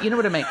well. But you know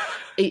what I mean?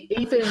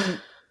 Even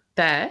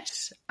that,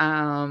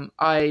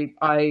 I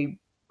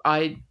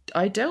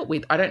dealt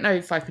with. I don't know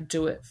if I could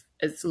do it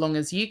as long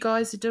as you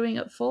guys are doing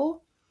it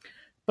for,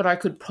 but I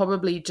could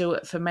probably do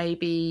it for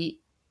maybe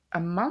a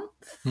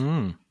month.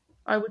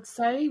 I would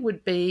say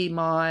would be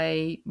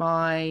my.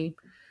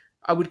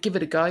 I would give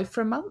it a go for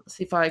a month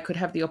if I could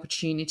have the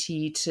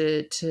opportunity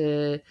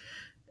to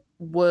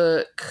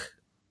work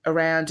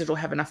around it or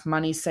have enough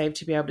money saved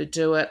to be able to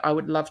do it. I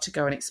would love to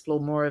go and explore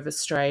more of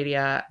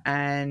Australia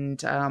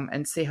and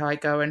see how I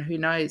go. And who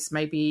knows,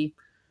 maybe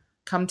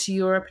come to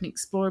Europe and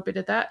explore a bit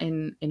of that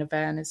in a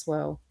van as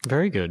well.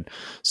 Very good.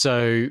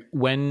 So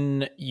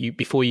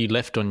before you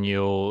left on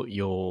your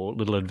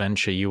little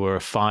adventure, you were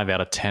a 5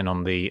 out of 10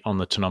 on the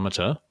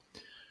tonometer.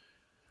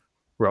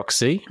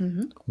 Roxy,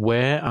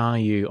 where are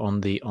you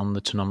on the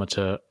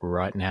tonometer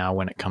right now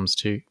when it comes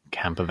to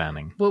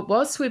campervanning? Well,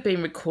 whilst we've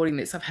been recording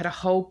this, I've had a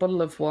whole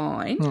bottle of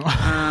wine,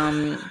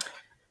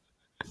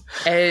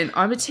 and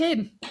I'm a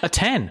 10. A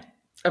 10?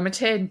 I'm a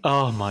 10.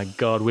 Oh my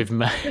God, we've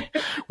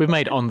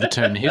made On the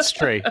Turn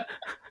history.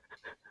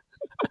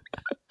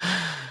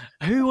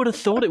 Who would have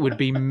thought it would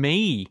be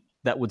me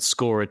that would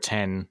score a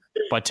 10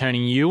 by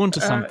turning you onto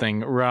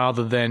something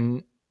rather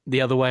than the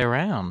other way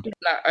around?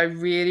 No, I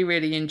really,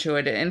 really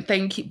enjoyed it. And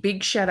thank you.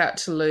 Big shout out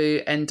to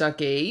Lou and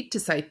Dougie to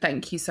say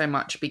thank you so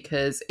much,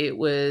 because it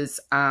was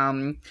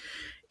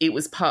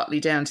partly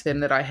down to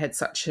them that I had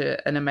such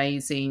an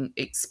amazing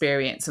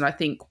experience. And I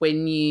think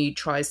when you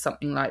try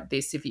something like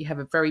this, if you have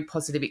a very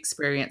positive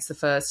experience the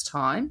first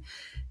time,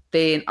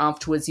 then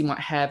afterwards you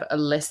might have a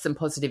less than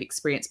positive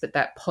experience, but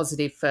that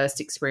positive first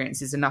experience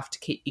is enough to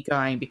keep you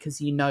going because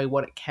you know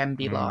what it can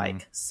be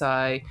like.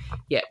 So,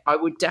 yeah, I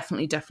would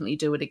definitely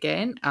do it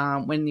again.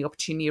 When the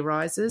opportunity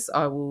arises,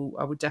 I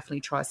would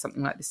definitely try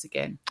something like this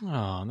again.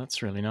 Oh,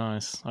 that's really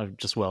nice. I've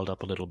just welled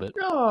up a little bit.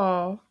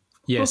 Oh.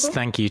 Yes,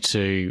 thank you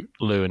to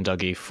Lou and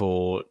Dougie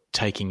for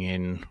taking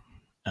in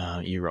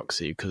you,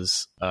 Roxy,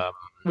 because...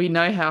 we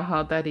know how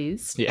hard that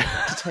is to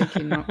take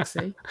in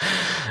Roxy.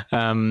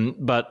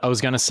 But I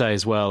was going to say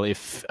as well,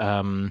 if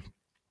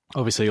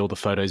obviously all the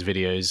photos,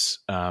 videos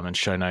and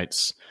show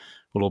notes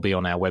will all be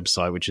on our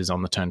website, which is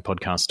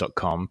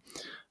ontheturnpodcast.com.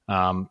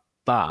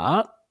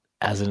 But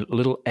as a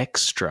little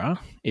extra,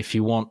 if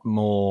you want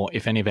more,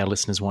 if any of our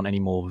listeners want any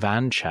more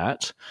van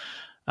chat,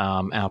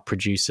 our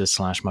producer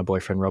 / my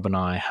boyfriend Rob and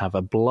I have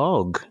a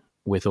blog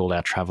with all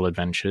our travel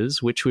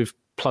adventures, which we've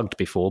plugged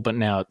before, but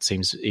now it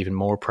seems even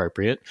more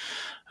appropriate,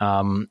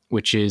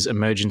 which is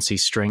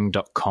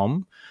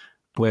emergencystring.com,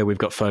 where we've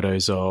got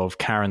photos of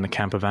Karen the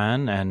camper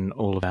van and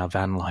all of our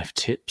van life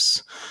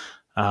tips.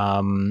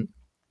 And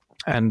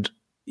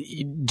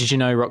did you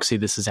know, Roxy,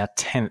 this is our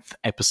 10th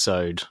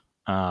episode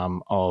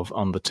of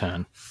On the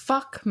Turn?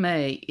 Fuck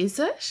me, is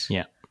it?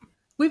 Yeah.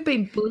 We've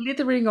been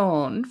blithering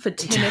on for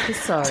 10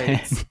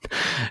 episodes.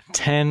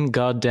 10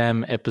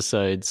 goddamn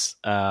episodes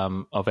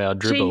of our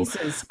dribble.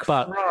 Jesus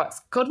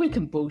Christ. God, we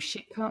can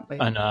bullshit, can't we?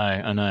 I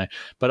know.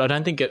 But I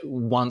don't think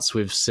once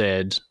we've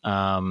said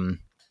to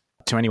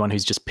anyone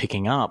who's just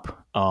picking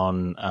up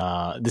on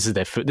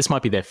this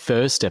might be their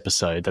first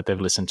episode that they've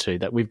listened to,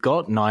 that we've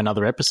got 9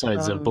 other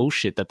episodes of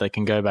bullshit that they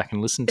can go back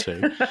and listen to.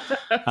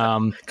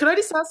 Can I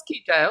just ask you,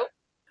 Dale,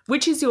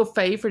 which is your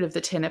favourite of the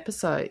 10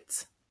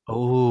 episodes?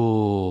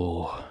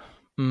 Oh,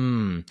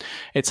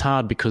 it's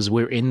hard because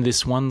we're in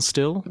this one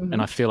still,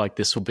 and I feel like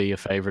this will be a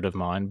favourite of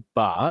mine.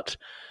 But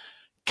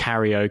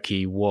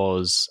karaoke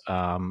was,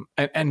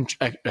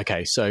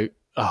 okay, so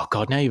oh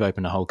god, now you've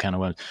opened a whole can of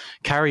worms.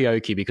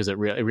 Karaoke because it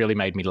really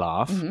made me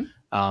laugh,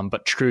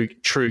 but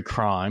true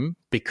crime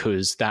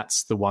because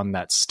that's the one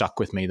that stuck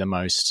with me the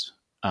most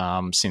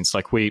since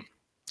I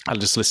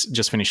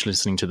just finished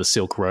listening to the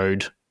Silk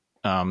Road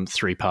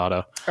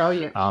 3-parter. Oh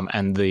yeah,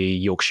 and the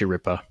Yorkshire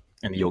Ripper.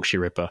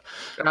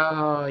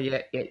 Oh,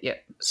 yeah.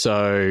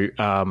 So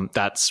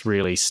that's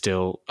really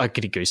still... I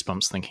get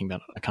goosebumps thinking about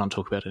it. I can't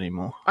talk about it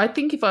anymore. I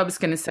think if I was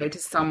going to say to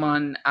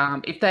someone,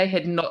 if they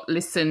had not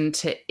listened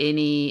to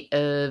any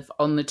of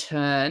On the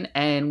Turn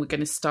and we're going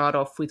to start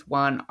off with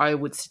one, I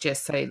would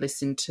suggest, say,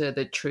 listen to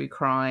the true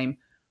crime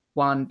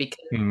one because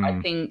I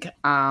think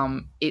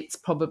it's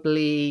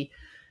probably...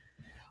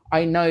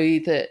 I know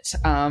that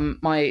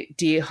my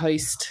dear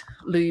host,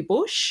 Lou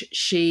Bush,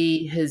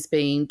 she has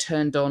been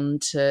turned on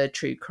to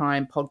True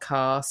Crime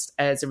podcast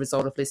as a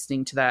result of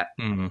listening to that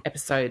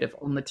episode of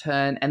On the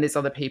Turn, and there's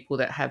other people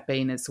that have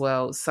been as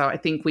well. So I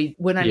think we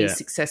weren't only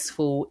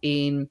successful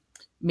in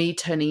me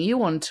turning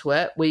you onto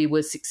it, we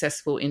were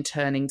successful in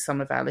turning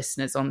some of our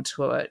listeners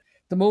onto it.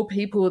 The more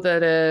people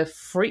that are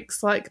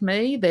freaks like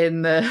me,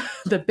 then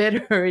the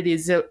better it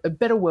is, a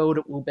better world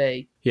it will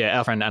be. Yeah,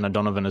 our friend Anna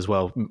Donovan as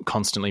well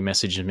constantly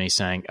messaged me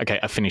saying, okay,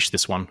 I finished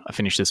this one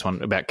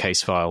about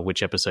Case File,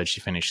 which episode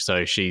she finished.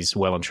 So she's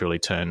well and truly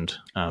turned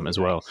as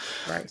well.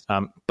 Right.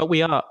 But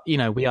we are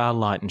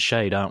light and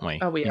shade, aren't we?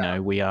 Oh, we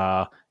are. We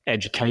are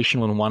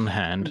educational on one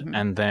hand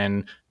and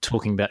then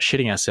talking about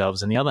shitting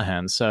ourselves on the other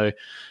hand. So,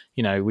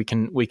 we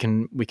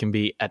can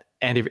be at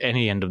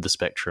any end of the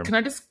spectrum. Can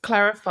I just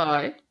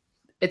clarify?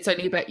 It's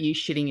only about you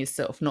shitting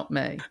yourself, not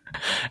me.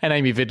 And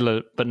Amy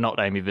Vidler, but not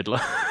Amy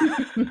Vidler.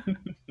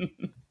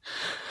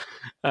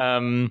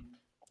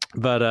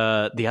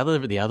 But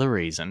the other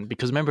reason,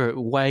 because remember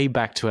way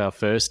back to our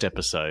first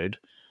episode,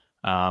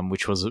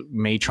 which was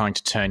me trying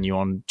to turn you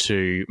on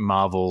to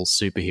Marvel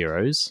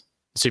superhero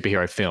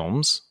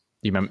films.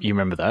 You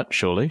remember that,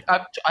 surely?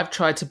 I've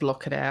tried to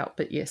block it out,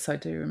 but yes, I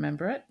do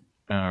remember it.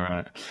 All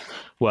right.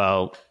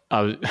 Well,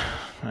 I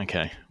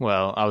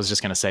was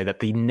just going to say that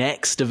the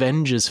next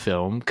Avengers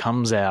film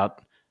comes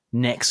out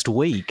next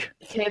week.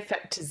 Care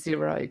factor 0,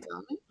 darling.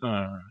 All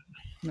right.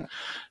 No.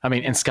 I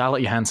mean, and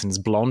Scarlett Johansson's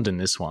blonde in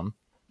this one.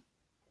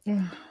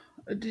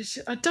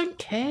 I don't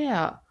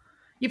care.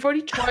 You've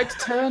already tried to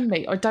turn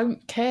me. I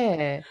don't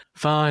care.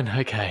 Fine.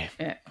 Okay.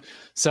 Yeah.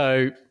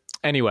 So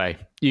anyway,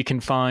 you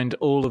can find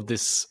all of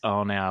this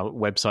on our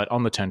website,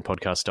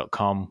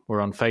 ontheturnpodcast.com.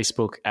 We're on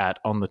Facebook at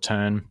On The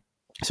Turn.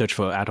 Search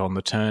for at On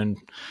The Turn.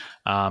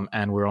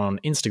 And we're on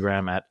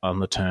Instagram at On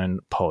The Turn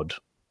Pod.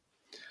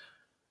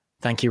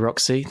 Thank you,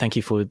 Roxy. Thank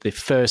you for the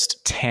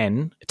first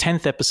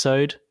 10th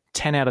episode,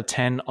 10 out of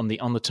 10 on the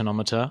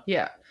tonometer.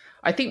 Yeah.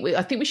 I think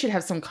we should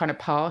have some kind of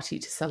party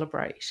to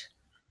celebrate.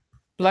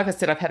 Like I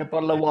said, I've had a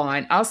bottle of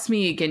wine. Ask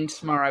me again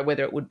tomorrow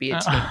whether it would be a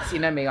 10. You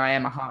know me, I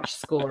am a harsh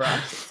scorer,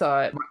 so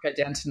it might go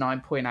down to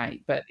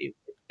 9.8, but it's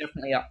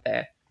definitely up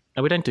there.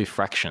 No, we don't do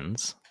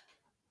fractions.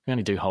 We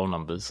only do whole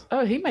numbers.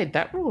 Oh, he made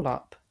that rule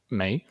up.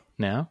 Me?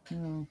 Now?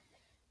 Oh.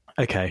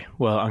 Okay,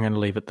 well, I'm going to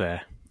leave it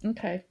there.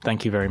 Okay.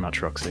 Thank you very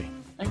much, Roxy.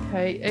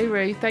 Okay,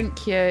 Uru,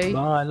 thank you.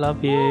 Bye,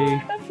 love you.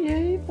 Bye, love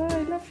you.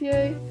 Bye, love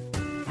you.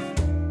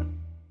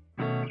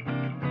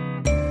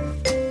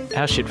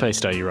 How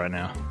shit-faced are you right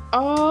now?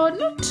 Oh,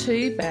 not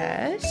too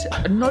bad.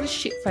 Not as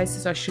shit-faced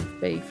as I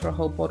should be for a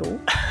whole bottle.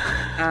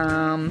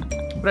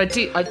 But I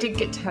did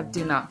get to have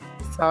dinner.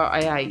 So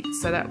I ate.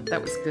 So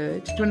that was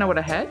good. Do you want to know what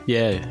I had?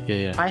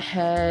 Yeah. I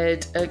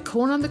had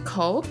corn on the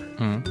cob.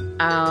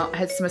 I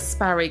had some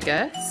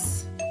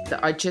asparagus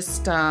that I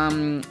just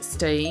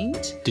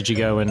steamed. Did you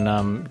go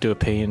and do a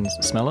pee and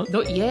smell it?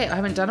 Not yet. I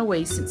haven't done a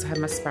wee since I had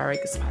my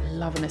asparagus. I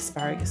love an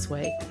asparagus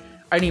wee.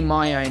 Only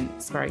my own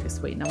asparagus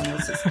wee, no one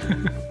else's.